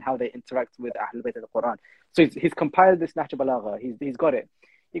ulama and how they interact with Ahlul Bayt and the Quran. So he's compiled this Nahj al-Balagha. He's got it.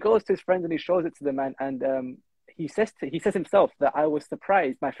 He goes to his friends and he shows it to them, and he says himself that I was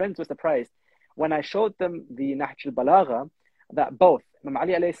surprised. My friends were surprised when I showed them the Nahj al-Balagha, that both Imam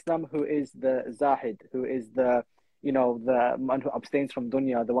Ali alayhi salam, who is the Zahid, who is the, you know, the one who abstains from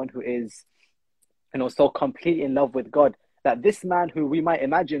dunya, the one who is, you know, so completely in love with God, that this man who we might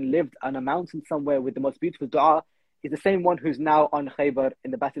imagine lived on a mountain somewhere with the most beautiful dua is the same one who's now on Khaybar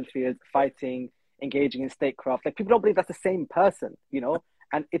in the battlefield, fighting, engaging in statecraft. Like, people don't believe that's the same person, you know?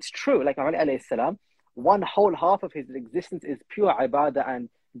 And it's true. Like Ali alayhi salam, one whole half of his existence is pure ibadah and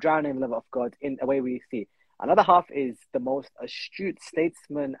drowning in the love of God in a way we see. Another half is the most astute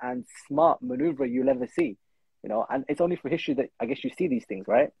statesman and smart maneuver you'll ever see, you know? And it's only for history that I guess you see these things,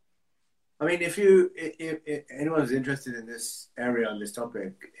 right? I mean, if anyone who's interested in this area on this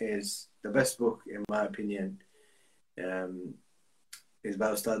topic, is the best book, in my opinion, is by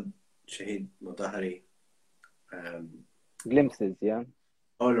Ustad Shahid Mutahari. Glimpses, yeah.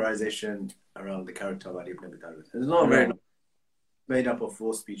 Polarization around the character of Ali ibn Abi Talib. It's not very long, made up of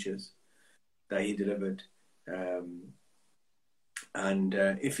 4 speeches that he delivered. And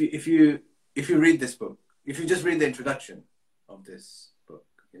if you read this book, if you just read the introduction of this book,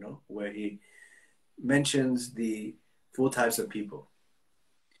 you know, where he mentions the 4 types of people.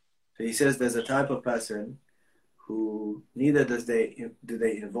 So he says there's a type of person who neither do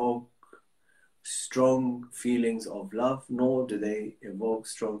they invoke strong feelings of love, nor do they evoke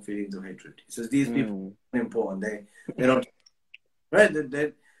strong feelings of hatred. He says these people are important. They don't, right?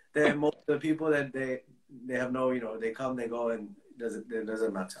 They're most of the people that they have no, you know, they come, they go, and it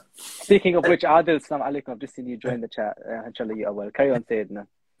doesn't matter. Speaking of which, Adil, Assalamu alaikum, I've just seen you join the chat. Inshallah, you are well. Carry on, Sayyidina.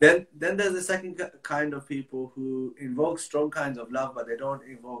 Then there's the second kind of people who invoke strong kinds of love, but they don't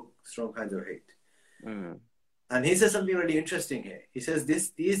invoke strong kinds of hate. And he says something really interesting here. He says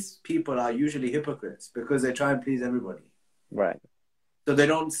these people are usually hypocrites because they try and please everybody. Right. So they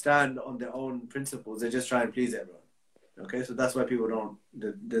don't stand on their own principles. They just try and please everyone. Okay, so that's why people don't.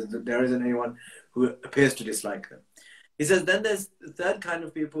 There isn't anyone who appears to dislike them. He says then there's the third kind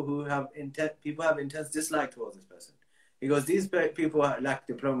of people who have intense dislike towards this person. He goes, these people lack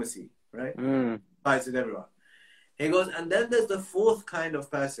diplomacy, right? Fights with everyone. He goes, and then there's the fourth kind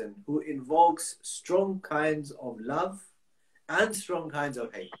of person who invokes strong kinds of love and strong kinds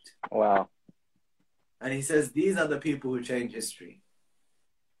of hate. Wow. And he says, these are the people who change history.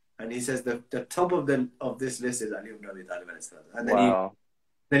 And he says the top of this list is Ali ibn Abi Talib. And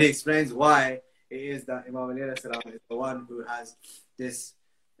then he explains why it is that Imam Ali is the one who has this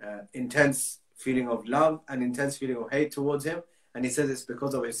intense feeling of love and intense feeling of hate towards him. And he says it's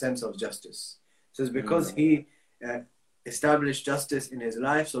because of his sense of justice. So it's because he established justice in his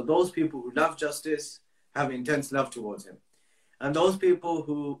life. So those people who love justice have intense love towards him. And those people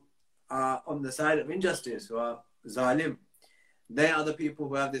who are on the side of injustice, who are zalim, they are the people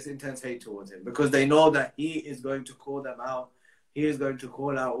who have this intense hate towards him because they know that he is going to call them out. He is going to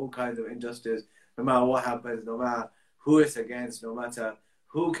call out all kinds of injustice, no matter what happens, no matter who it's against, no matter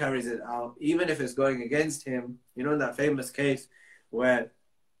who carries it out, even if it's going against him. You know, in that famous case where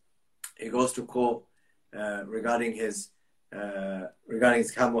he goes to court regarding his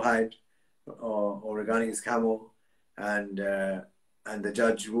camel hide or regarding his camel, and the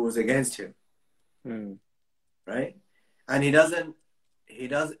judge rules against him, right? And he does,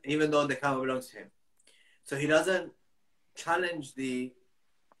 even though the camel belongs to him, so he doesn't challenge the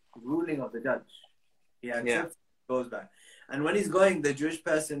ruling of the judge. He accepts, goes back, and when he's going, the Jewish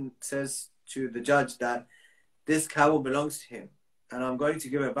person says to the judge that this camel belongs to him, and I'm going to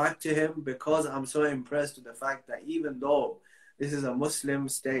give it back to him because I'm so impressed with the fact that even though this is a Muslim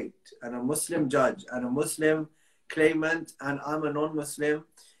state and a Muslim judge and a Muslim claimant and I'm a non-Muslim,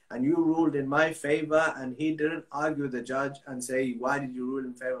 and you ruled in my favor, and he didn't argue with the judge and say, why did you rule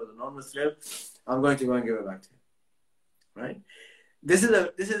in favor of the non-Muslim? I'm going to go and give it back to him. Right? This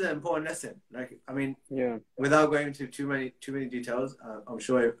is an important lesson. Like, I mean, without going into too many details, I'm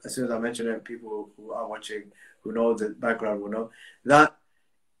sure as soon as I mention it, people who are watching, who know the background will know that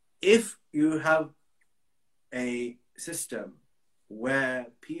if you have a system where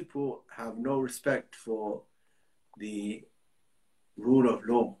people have no respect for the rule of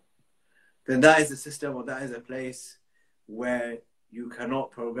law, then that is a system, or that is a place where you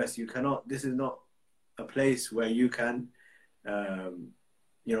cannot progress. This is not a place where you can, you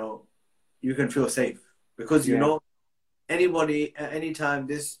can feel safe, because you know anybody at any time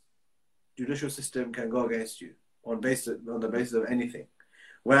this judicial system can go against you on the basis of anything.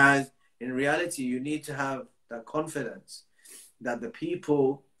 Whereas in reality, you need to have that confidence that the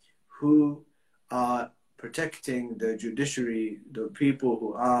people who are protecting the judiciary, the people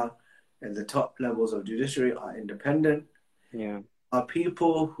who are at the top levels of judiciary, are independent, are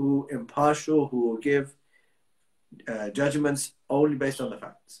people who impartial, who will give judgments only based on the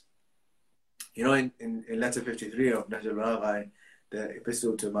facts. You know, in letter 53 of Nahj al-Balagha, the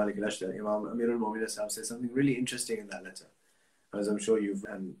epistle to Malik al-Ashtar, Imam Amir al-Mu'minin says something really interesting in that letter, as I'm sure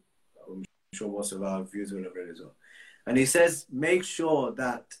I'm sure most of our viewers will have read as well. And he says, make sure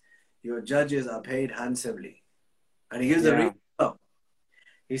that your judges are paid handsomely. And he gives a reason.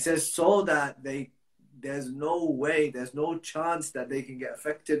 He says, so that there's no chance that they can get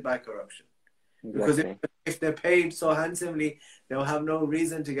affected by corruption. Exactly. Because if they're paid so handsomely, they'll have no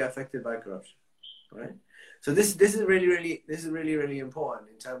reason to get affected by corruption. Right? So this is really important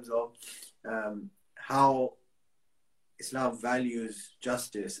in terms of how Islam values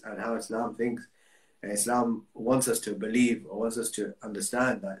justice and how Islam thinks. And Islam wants us to believe or wants us to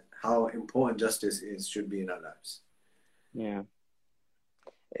understand that how important justice should be in our lives. Yeah.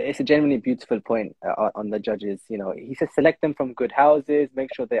 It's a genuinely beautiful point on the judges. You know, he says select them from good houses, make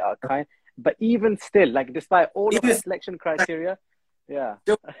sure they are kind. But even still, like despite all of the selection criteria, yeah,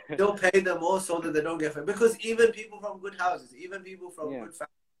 still pay them more so that they don't get affected. Because even people from good houses, even people from good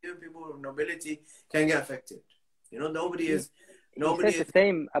families, even people from nobility can get affected. You know, nobody is. He says the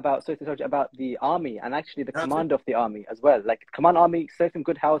same about about the army and actually the commander of the army as well. Like command army, certain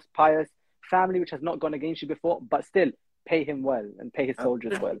good house, pious family which has not gone against you before, but still pay him well and pay his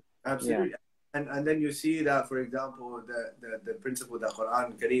soldiers well. Absolutely. Yeah. And then you see that, for example, the principle that Quran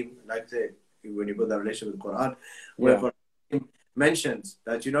Kareem, like say, when you put that relation with Quran, where Quran mentions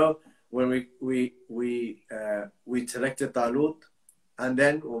that, you know, when we selected Talut, and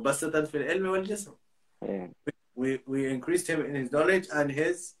then وَبَسَّطًا فِي الْعِلْمِ وَالْجِسْمِ, we increased him in his knowledge and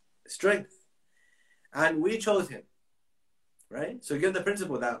his strength, and we chose him, right? So give the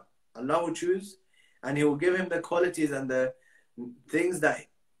principle that Allah will choose, and He will give him the qualities and the things that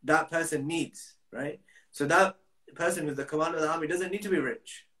that person needs, right? So that person who's the commander of the army doesn't need to be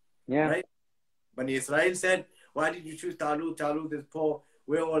rich, right? When Israel said, "Why did you choose Talut? Talut is poor.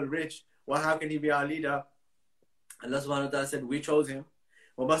 We're all rich. Well, how can he be our leader?" Allah subhanahu wa ta'ala said, "We chose him.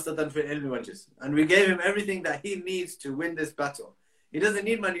 And we gave him everything that he needs to win this battle. He doesn't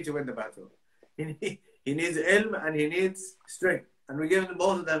need money to win the battle. He needs ilm and he needs strength. And we gave him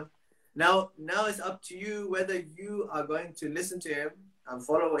both of them. Now it's up to you whether you are going to listen to him and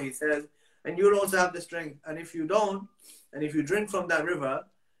follow what he says, and you'll also have the strength. And if you don't, and if you drink from that river,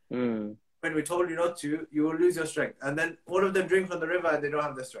 when we told you not to, you will lose your strength. And then all of them drink from the river and they don't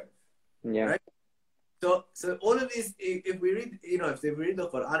have the strength. Yeah. Right? So all of these, if we read, if we read the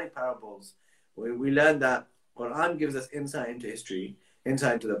Quranic parables, we learn that Quran gives us insight into history,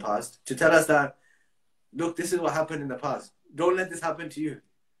 insight into the past, to tell us that, look, this is what happened in the past. Don't let this happen to you.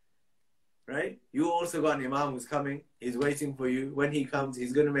 Right? You also got an Imam who's coming. He's waiting for you. When he comes,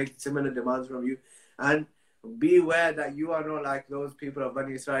 he's going to make similar demands from you. And beware that you are not like those people of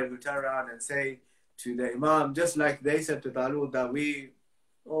Bani Israel who turn around and say to the Imam, just like they said to Talut, that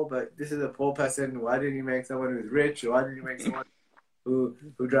but this is a poor person. Why didn't you make someone who's rich? Or why didn't you make someone who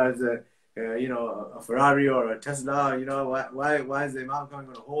drives a Ferrari or a Tesla? Why is the Imam coming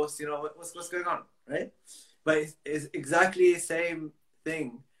on a horse? What's going on, right? But it's exactly the same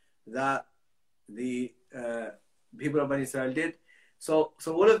thing that the people of Bani Israel did. So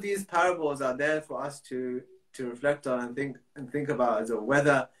all of these parables are there for us to reflect on and think about as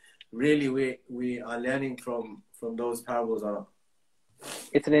whether really we are learning from those parables or not.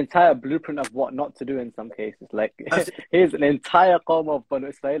 It's an entire blueprint of what not to do in some cases. Like here's an entire qawm of Banu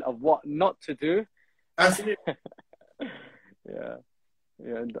Israel of what not to do. Absolutely. Yeah,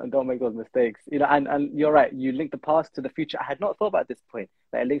 and don't make those mistakes. And you're right. You link the past to the future. I had not thought about this point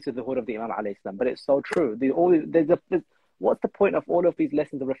that it links to the zuhur of the Imam alayhi salam, but it's so true. What's the point of all of these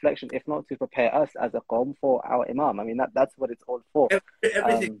lessons of reflection if not to prepare us as a qawm for our Imam? I mean, that's what it's all for.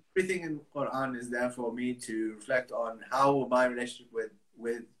 Everything in Quran is there for me to reflect on how will my relationship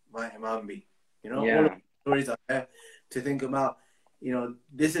with my Imam be. All of the stories are there to think about,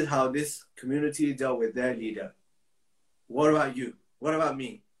 this is how this community dealt with their leader. What about you? What about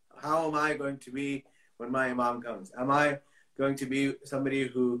me? How am I going to be when my Imam comes? Am I going to be somebody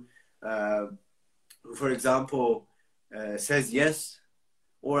who for example, says yes?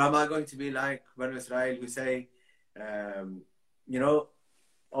 Or am I going to be like Banu Israel who say,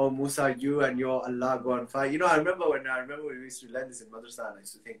 oh Musa, you and your Allah go and fight? I remember when we used to learn this in madrasa, and I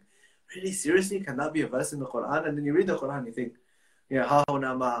used to think, really, seriously, can that be a verse in the Quran? And then you read the Quran, you think,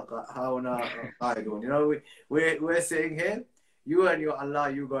 we're saying here, you and your Allah,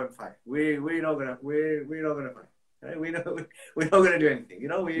 you go and fight. We're not gonna fight. Right? We're not gonna do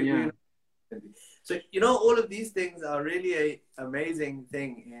anything. So all of these things are really an amazing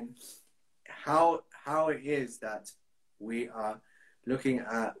thing in how it is that we are looking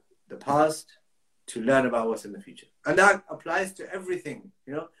at the past to learn about what's in the future, and that applies to everything.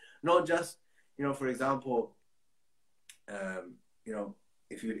 Not just for example,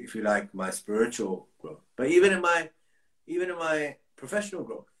 if you like, my spiritual growth, but even in my professional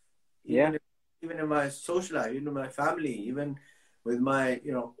growth, even in my social life, even in my family, even with my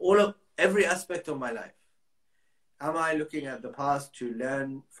every aspect of my life. Am I looking at the past to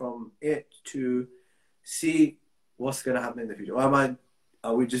learn from it to see what's going to happen in the future? Or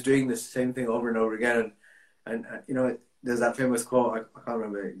are we just doing the same thing over and over again? And there's that famous quote, I can't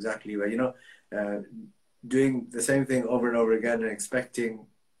remember exactly, but doing the same thing over and over again and expecting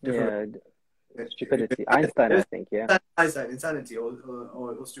different. Stupidity. Einstein, I think, yeah. Einstein, insanity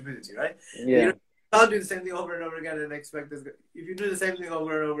or stupidity, right? Yeah. You can't do the same thing over and over again and expect this. If you do the same thing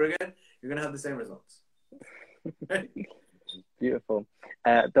over and over again, you're going to have the same results. Right? Beautiful.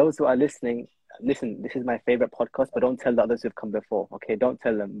 Those who are listening, listen, this is my favorite podcast, but don't tell the others who've come before. Okay, don't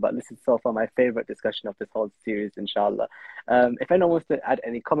tell them. But this is so far my favorite discussion of this whole series, inshallah. If anyone wants to add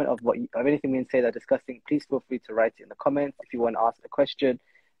any comment of anything we can say that discussing, please feel free to write it in the comments. If you want to ask a question,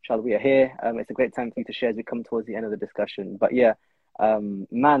 inshallah, we are here. It's a great time for you to share as we come towards the end of the discussion. But yeah,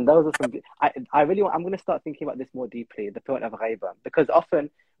 man, those are some. I'm going to start thinking about this more deeply. The point of ghaiba, because often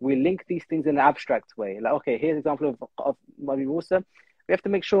we link these things in an abstract way. Like, okay, here's an example of Nabi Musa. We have to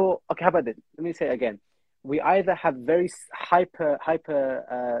make sure. Okay, how about this? Let me say it again. We either have very hyper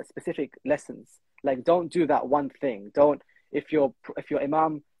specific lessons. Like, don't do that one thing. Don't if your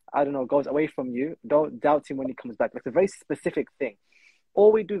imam, I don't know, goes away from you, don't doubt him when he comes back. It's a very specific thing.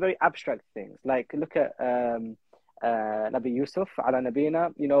 Or we do very abstract things. Like, look at Nabi Yusuf ala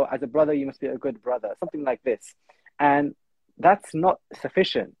nabina. You know, as a brother, you must be a good brother. Something like this, and that's not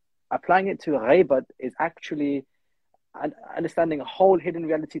sufficient. Applying it to ghaibat is actually understanding a whole hidden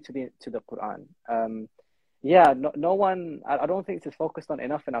reality to the Quran. No one. I don't think it's focused on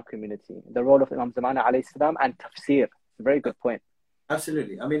enough in our community. The role of Imam Zamana alayhi salam and tafsir. It's a very good point.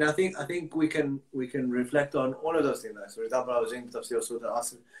 Absolutely. I mean, I think we can reflect on all of those things. For example, I was reading Tafsir Surah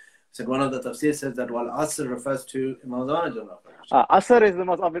Asr. So one of the tafsir says that while Asr refers to Imam Zamana. Asr is the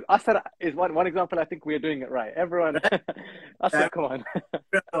most obvious. Asr is one example. I think we are doing it right. Everyone, Asr, come on.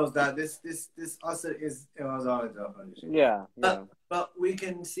 Everyone knows that this Asr is Imam Zamana. Yeah. But we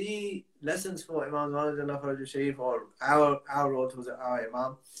can see lessons for Imam Zamana Sharif or our role towards our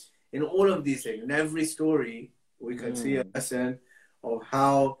Imam in all of these things. In every story, we can see a lesson of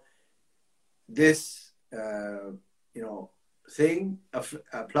how this thing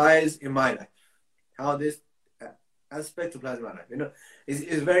applies in my life, how this aspect applies in my life. You know,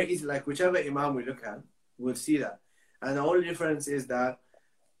 it's very easy. Like whichever imam we look at, we'll see that. And the only difference is that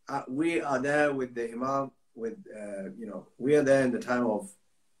we are there with the imam, we are there in the time of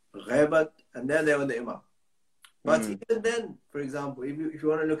ghaibat, and they're there with the imam. But even then, for example, if you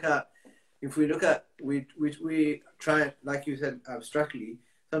want to look at, we try, like you said, abstractly.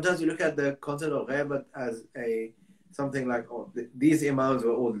 Sometimes you look at the concept of ghaibat as something like, these imams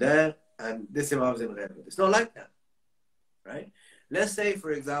were all there and this imam is in ghaibat. It's not like that, right? Let's say,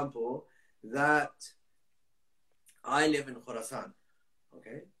 for example, that I live in Khurasan,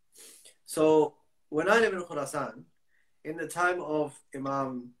 okay? So when I live in Khurasan, in the time of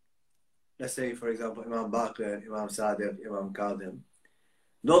Imam, let's say, for example, Imam Baqir, Imam Sadiq, Imam Qadim,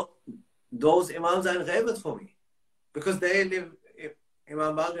 those imams are in ghaibat for me because they live.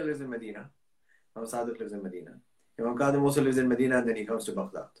 Imam Baqir lives in Medina, Imam Sadiq lives in Medina, Imam Qadim also lives in Medina, and then he comes to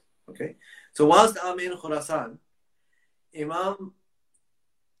Baghdad. Okay, so whilst I'm in Khurasan, Imam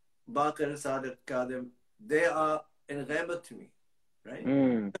Baqir, Sadiq, Qadim, they are in ghaibat to me, right?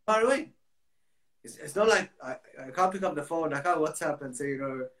 They're far away. It's not like I can't pick up the phone, I can't WhatsApp and say,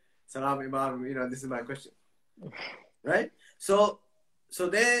 Salam Imam, this is my question, right? So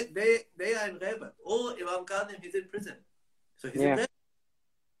they are in ghaibat. Or Imam Qadim, he's in prison, so he's in ghaibat,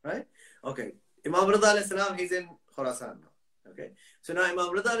 right? Okay. Imam Rida alayhi salam, he's in Khurasan now. Okay. So now Imam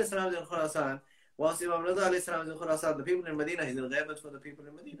Rida alayhi salam is in Khurasan. Whilst Imam Rida alayhi salam is in Khurasan, the people in Medina, he's in ghaibat for the people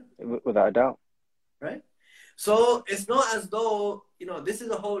in Medina. Without a doubt. Right? So it's not as though, this is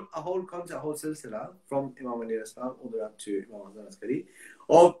a whole concept, a whole silsila from Imam Ali Islam all the way up to Imam Hasan Askari,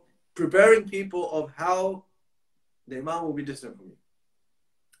 of preparing people of how the Imam will be distant from you.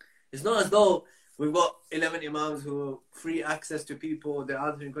 It's not as though we've got 11 Imams who have free access to people, they're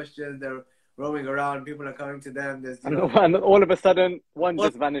answering questions, they're roaming around, people are coming to them. And all of a sudden, one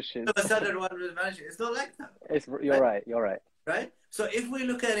just vanishes. All of a sudden, one just vanishes. It's not like that. You're right. Right? So if we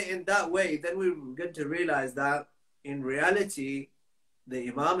look at it in that way, then we're going to realize that in reality, the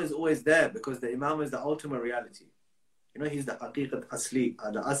Imam is always there because the Imam is the ultimate reality. He's the haqiqat asli,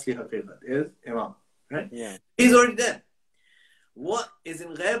 the asli haqiqat is Imam. Right? Yeah. He's already there. What is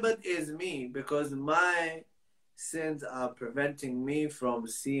in ghaibat is me, because my sins are preventing me from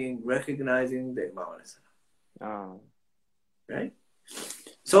recognizing the Imam. Right?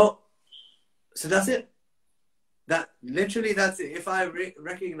 So that's it. That's it. If I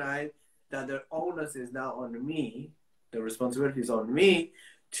recognize that the onus is now on me, the responsibility is on me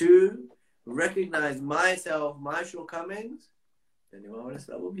to recognize myself, my shortcomings, then Imam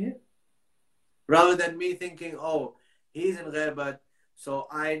will be here. Rather than me thinking, he's in ghaibat, so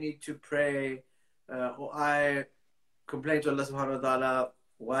I need to pray, or I complain to Allah subhanahu wa ta'ala,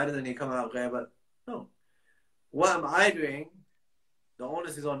 why doesn't he come out of ghaibat? No. What am I doing? the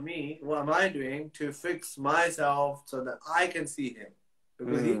onus is on me. What am I doing to fix myself so that I can see him?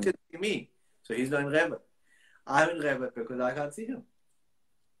 Because he can see me. So he's not in Rebbe. I'm in Rebbe because I can't see him.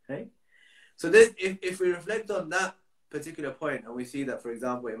 Okay? So this, if we reflect on that particular point and we see that, for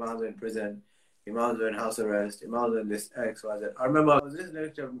example, Imams are in prison, Imams are in house arrest, Imams are in this X, Y, Z. I remember I was listening to a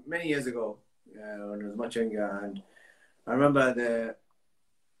lecture many years ago when I was much younger, and I remember the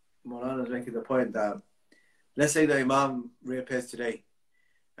Maulana was making the point that, let's say the Imam reappears today,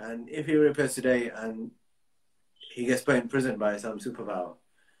 and if he reappears today and he gets put in prison by some superpower,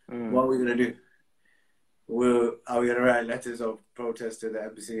 what are we going to do? Are we going to write letters of protest to the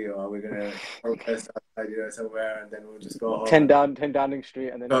embassy, or are we going to protest outside, somewhere, and then we'll just go home? 10 Downing Street,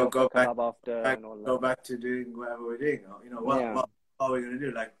 and then go back after, and all that. Go back to doing whatever we're doing. What are we going to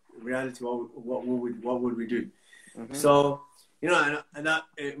do? Like, in reality, what would we do? So, and that,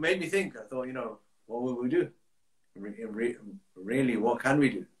 it made me think. I thought, what would we do? Really, what can we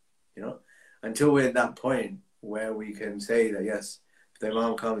do? Until we're at that point where we can say that, yes, if the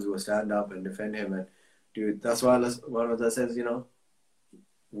Imam comes, we'll stand up and defend him and do it. That's why one of us says,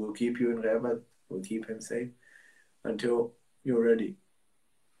 we'll keep you in Rebbe, we'll keep him safe until you're ready.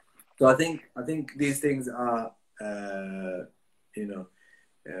 So I think these things are,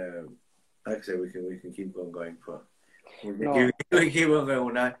 like I said, we can keep on going we keep on going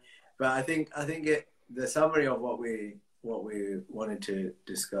all night. But I think the summary of what we wanted to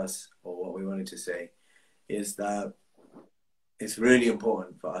discuss, or what we wanted to say, is that it's really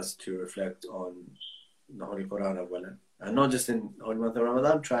important for us to reflect on the Holy Quran, and not just in Holy Month of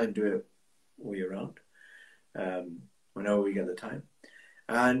Ramadan. Try and do it all year round, whenever we get the time.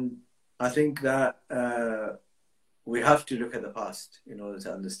 And I think that we have to look at the past in order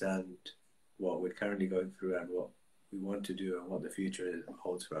to understand what we're currently going through and what we want to do and what the future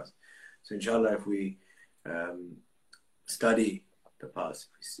holds for us. So inshallah, if we study the past,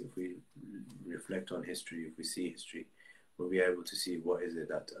 if we reflect on history, if we see history, we'll be able to see what is it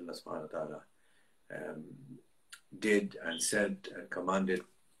that Allah subhanahu wa ta'ala did and said and commanded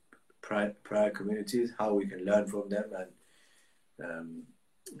prior communities, how we can learn from them, and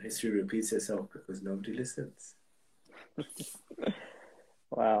history repeats itself because nobody listens.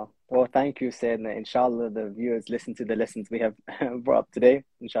 Wow. Well, thank you, Sayyidina. Inshallah, the viewers listen to the lessons we have brought up today.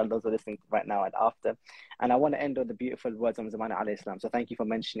 Inshallah, those are listening right now and after. And I want to end on the beautiful words of Zaman alayhi salam. So thank you for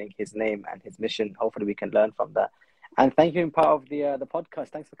mentioning his name and his mission. Hopefully we can learn from that. And thank you for being part of the podcast.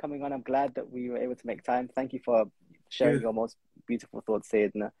 Thanks for coming on. I'm glad that we were able to make time. Thank you for sharing your most beautiful thoughts,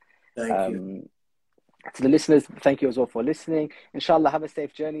 Sayyidina. Thank you. To the listeners, thank you as well for listening. Inshallah, have a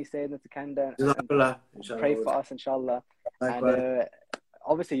safe journey, Sayyidina, to Kanda. And pray for us, inshallah. And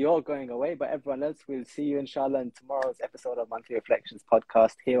obviously, you're going away, but everyone else, we'll see you, inshallah, in tomorrow's episode of Monthly Reflections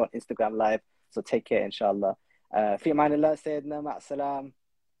podcast here on Instagram Live. So take care, inshallah. Fi amanillah, Sayyidina, ma'asalam.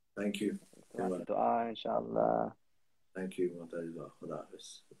 Thank you. Dua, inshallah. Thank you. Khuda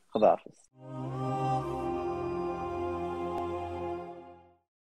Hafiz. Khuda Hafiz.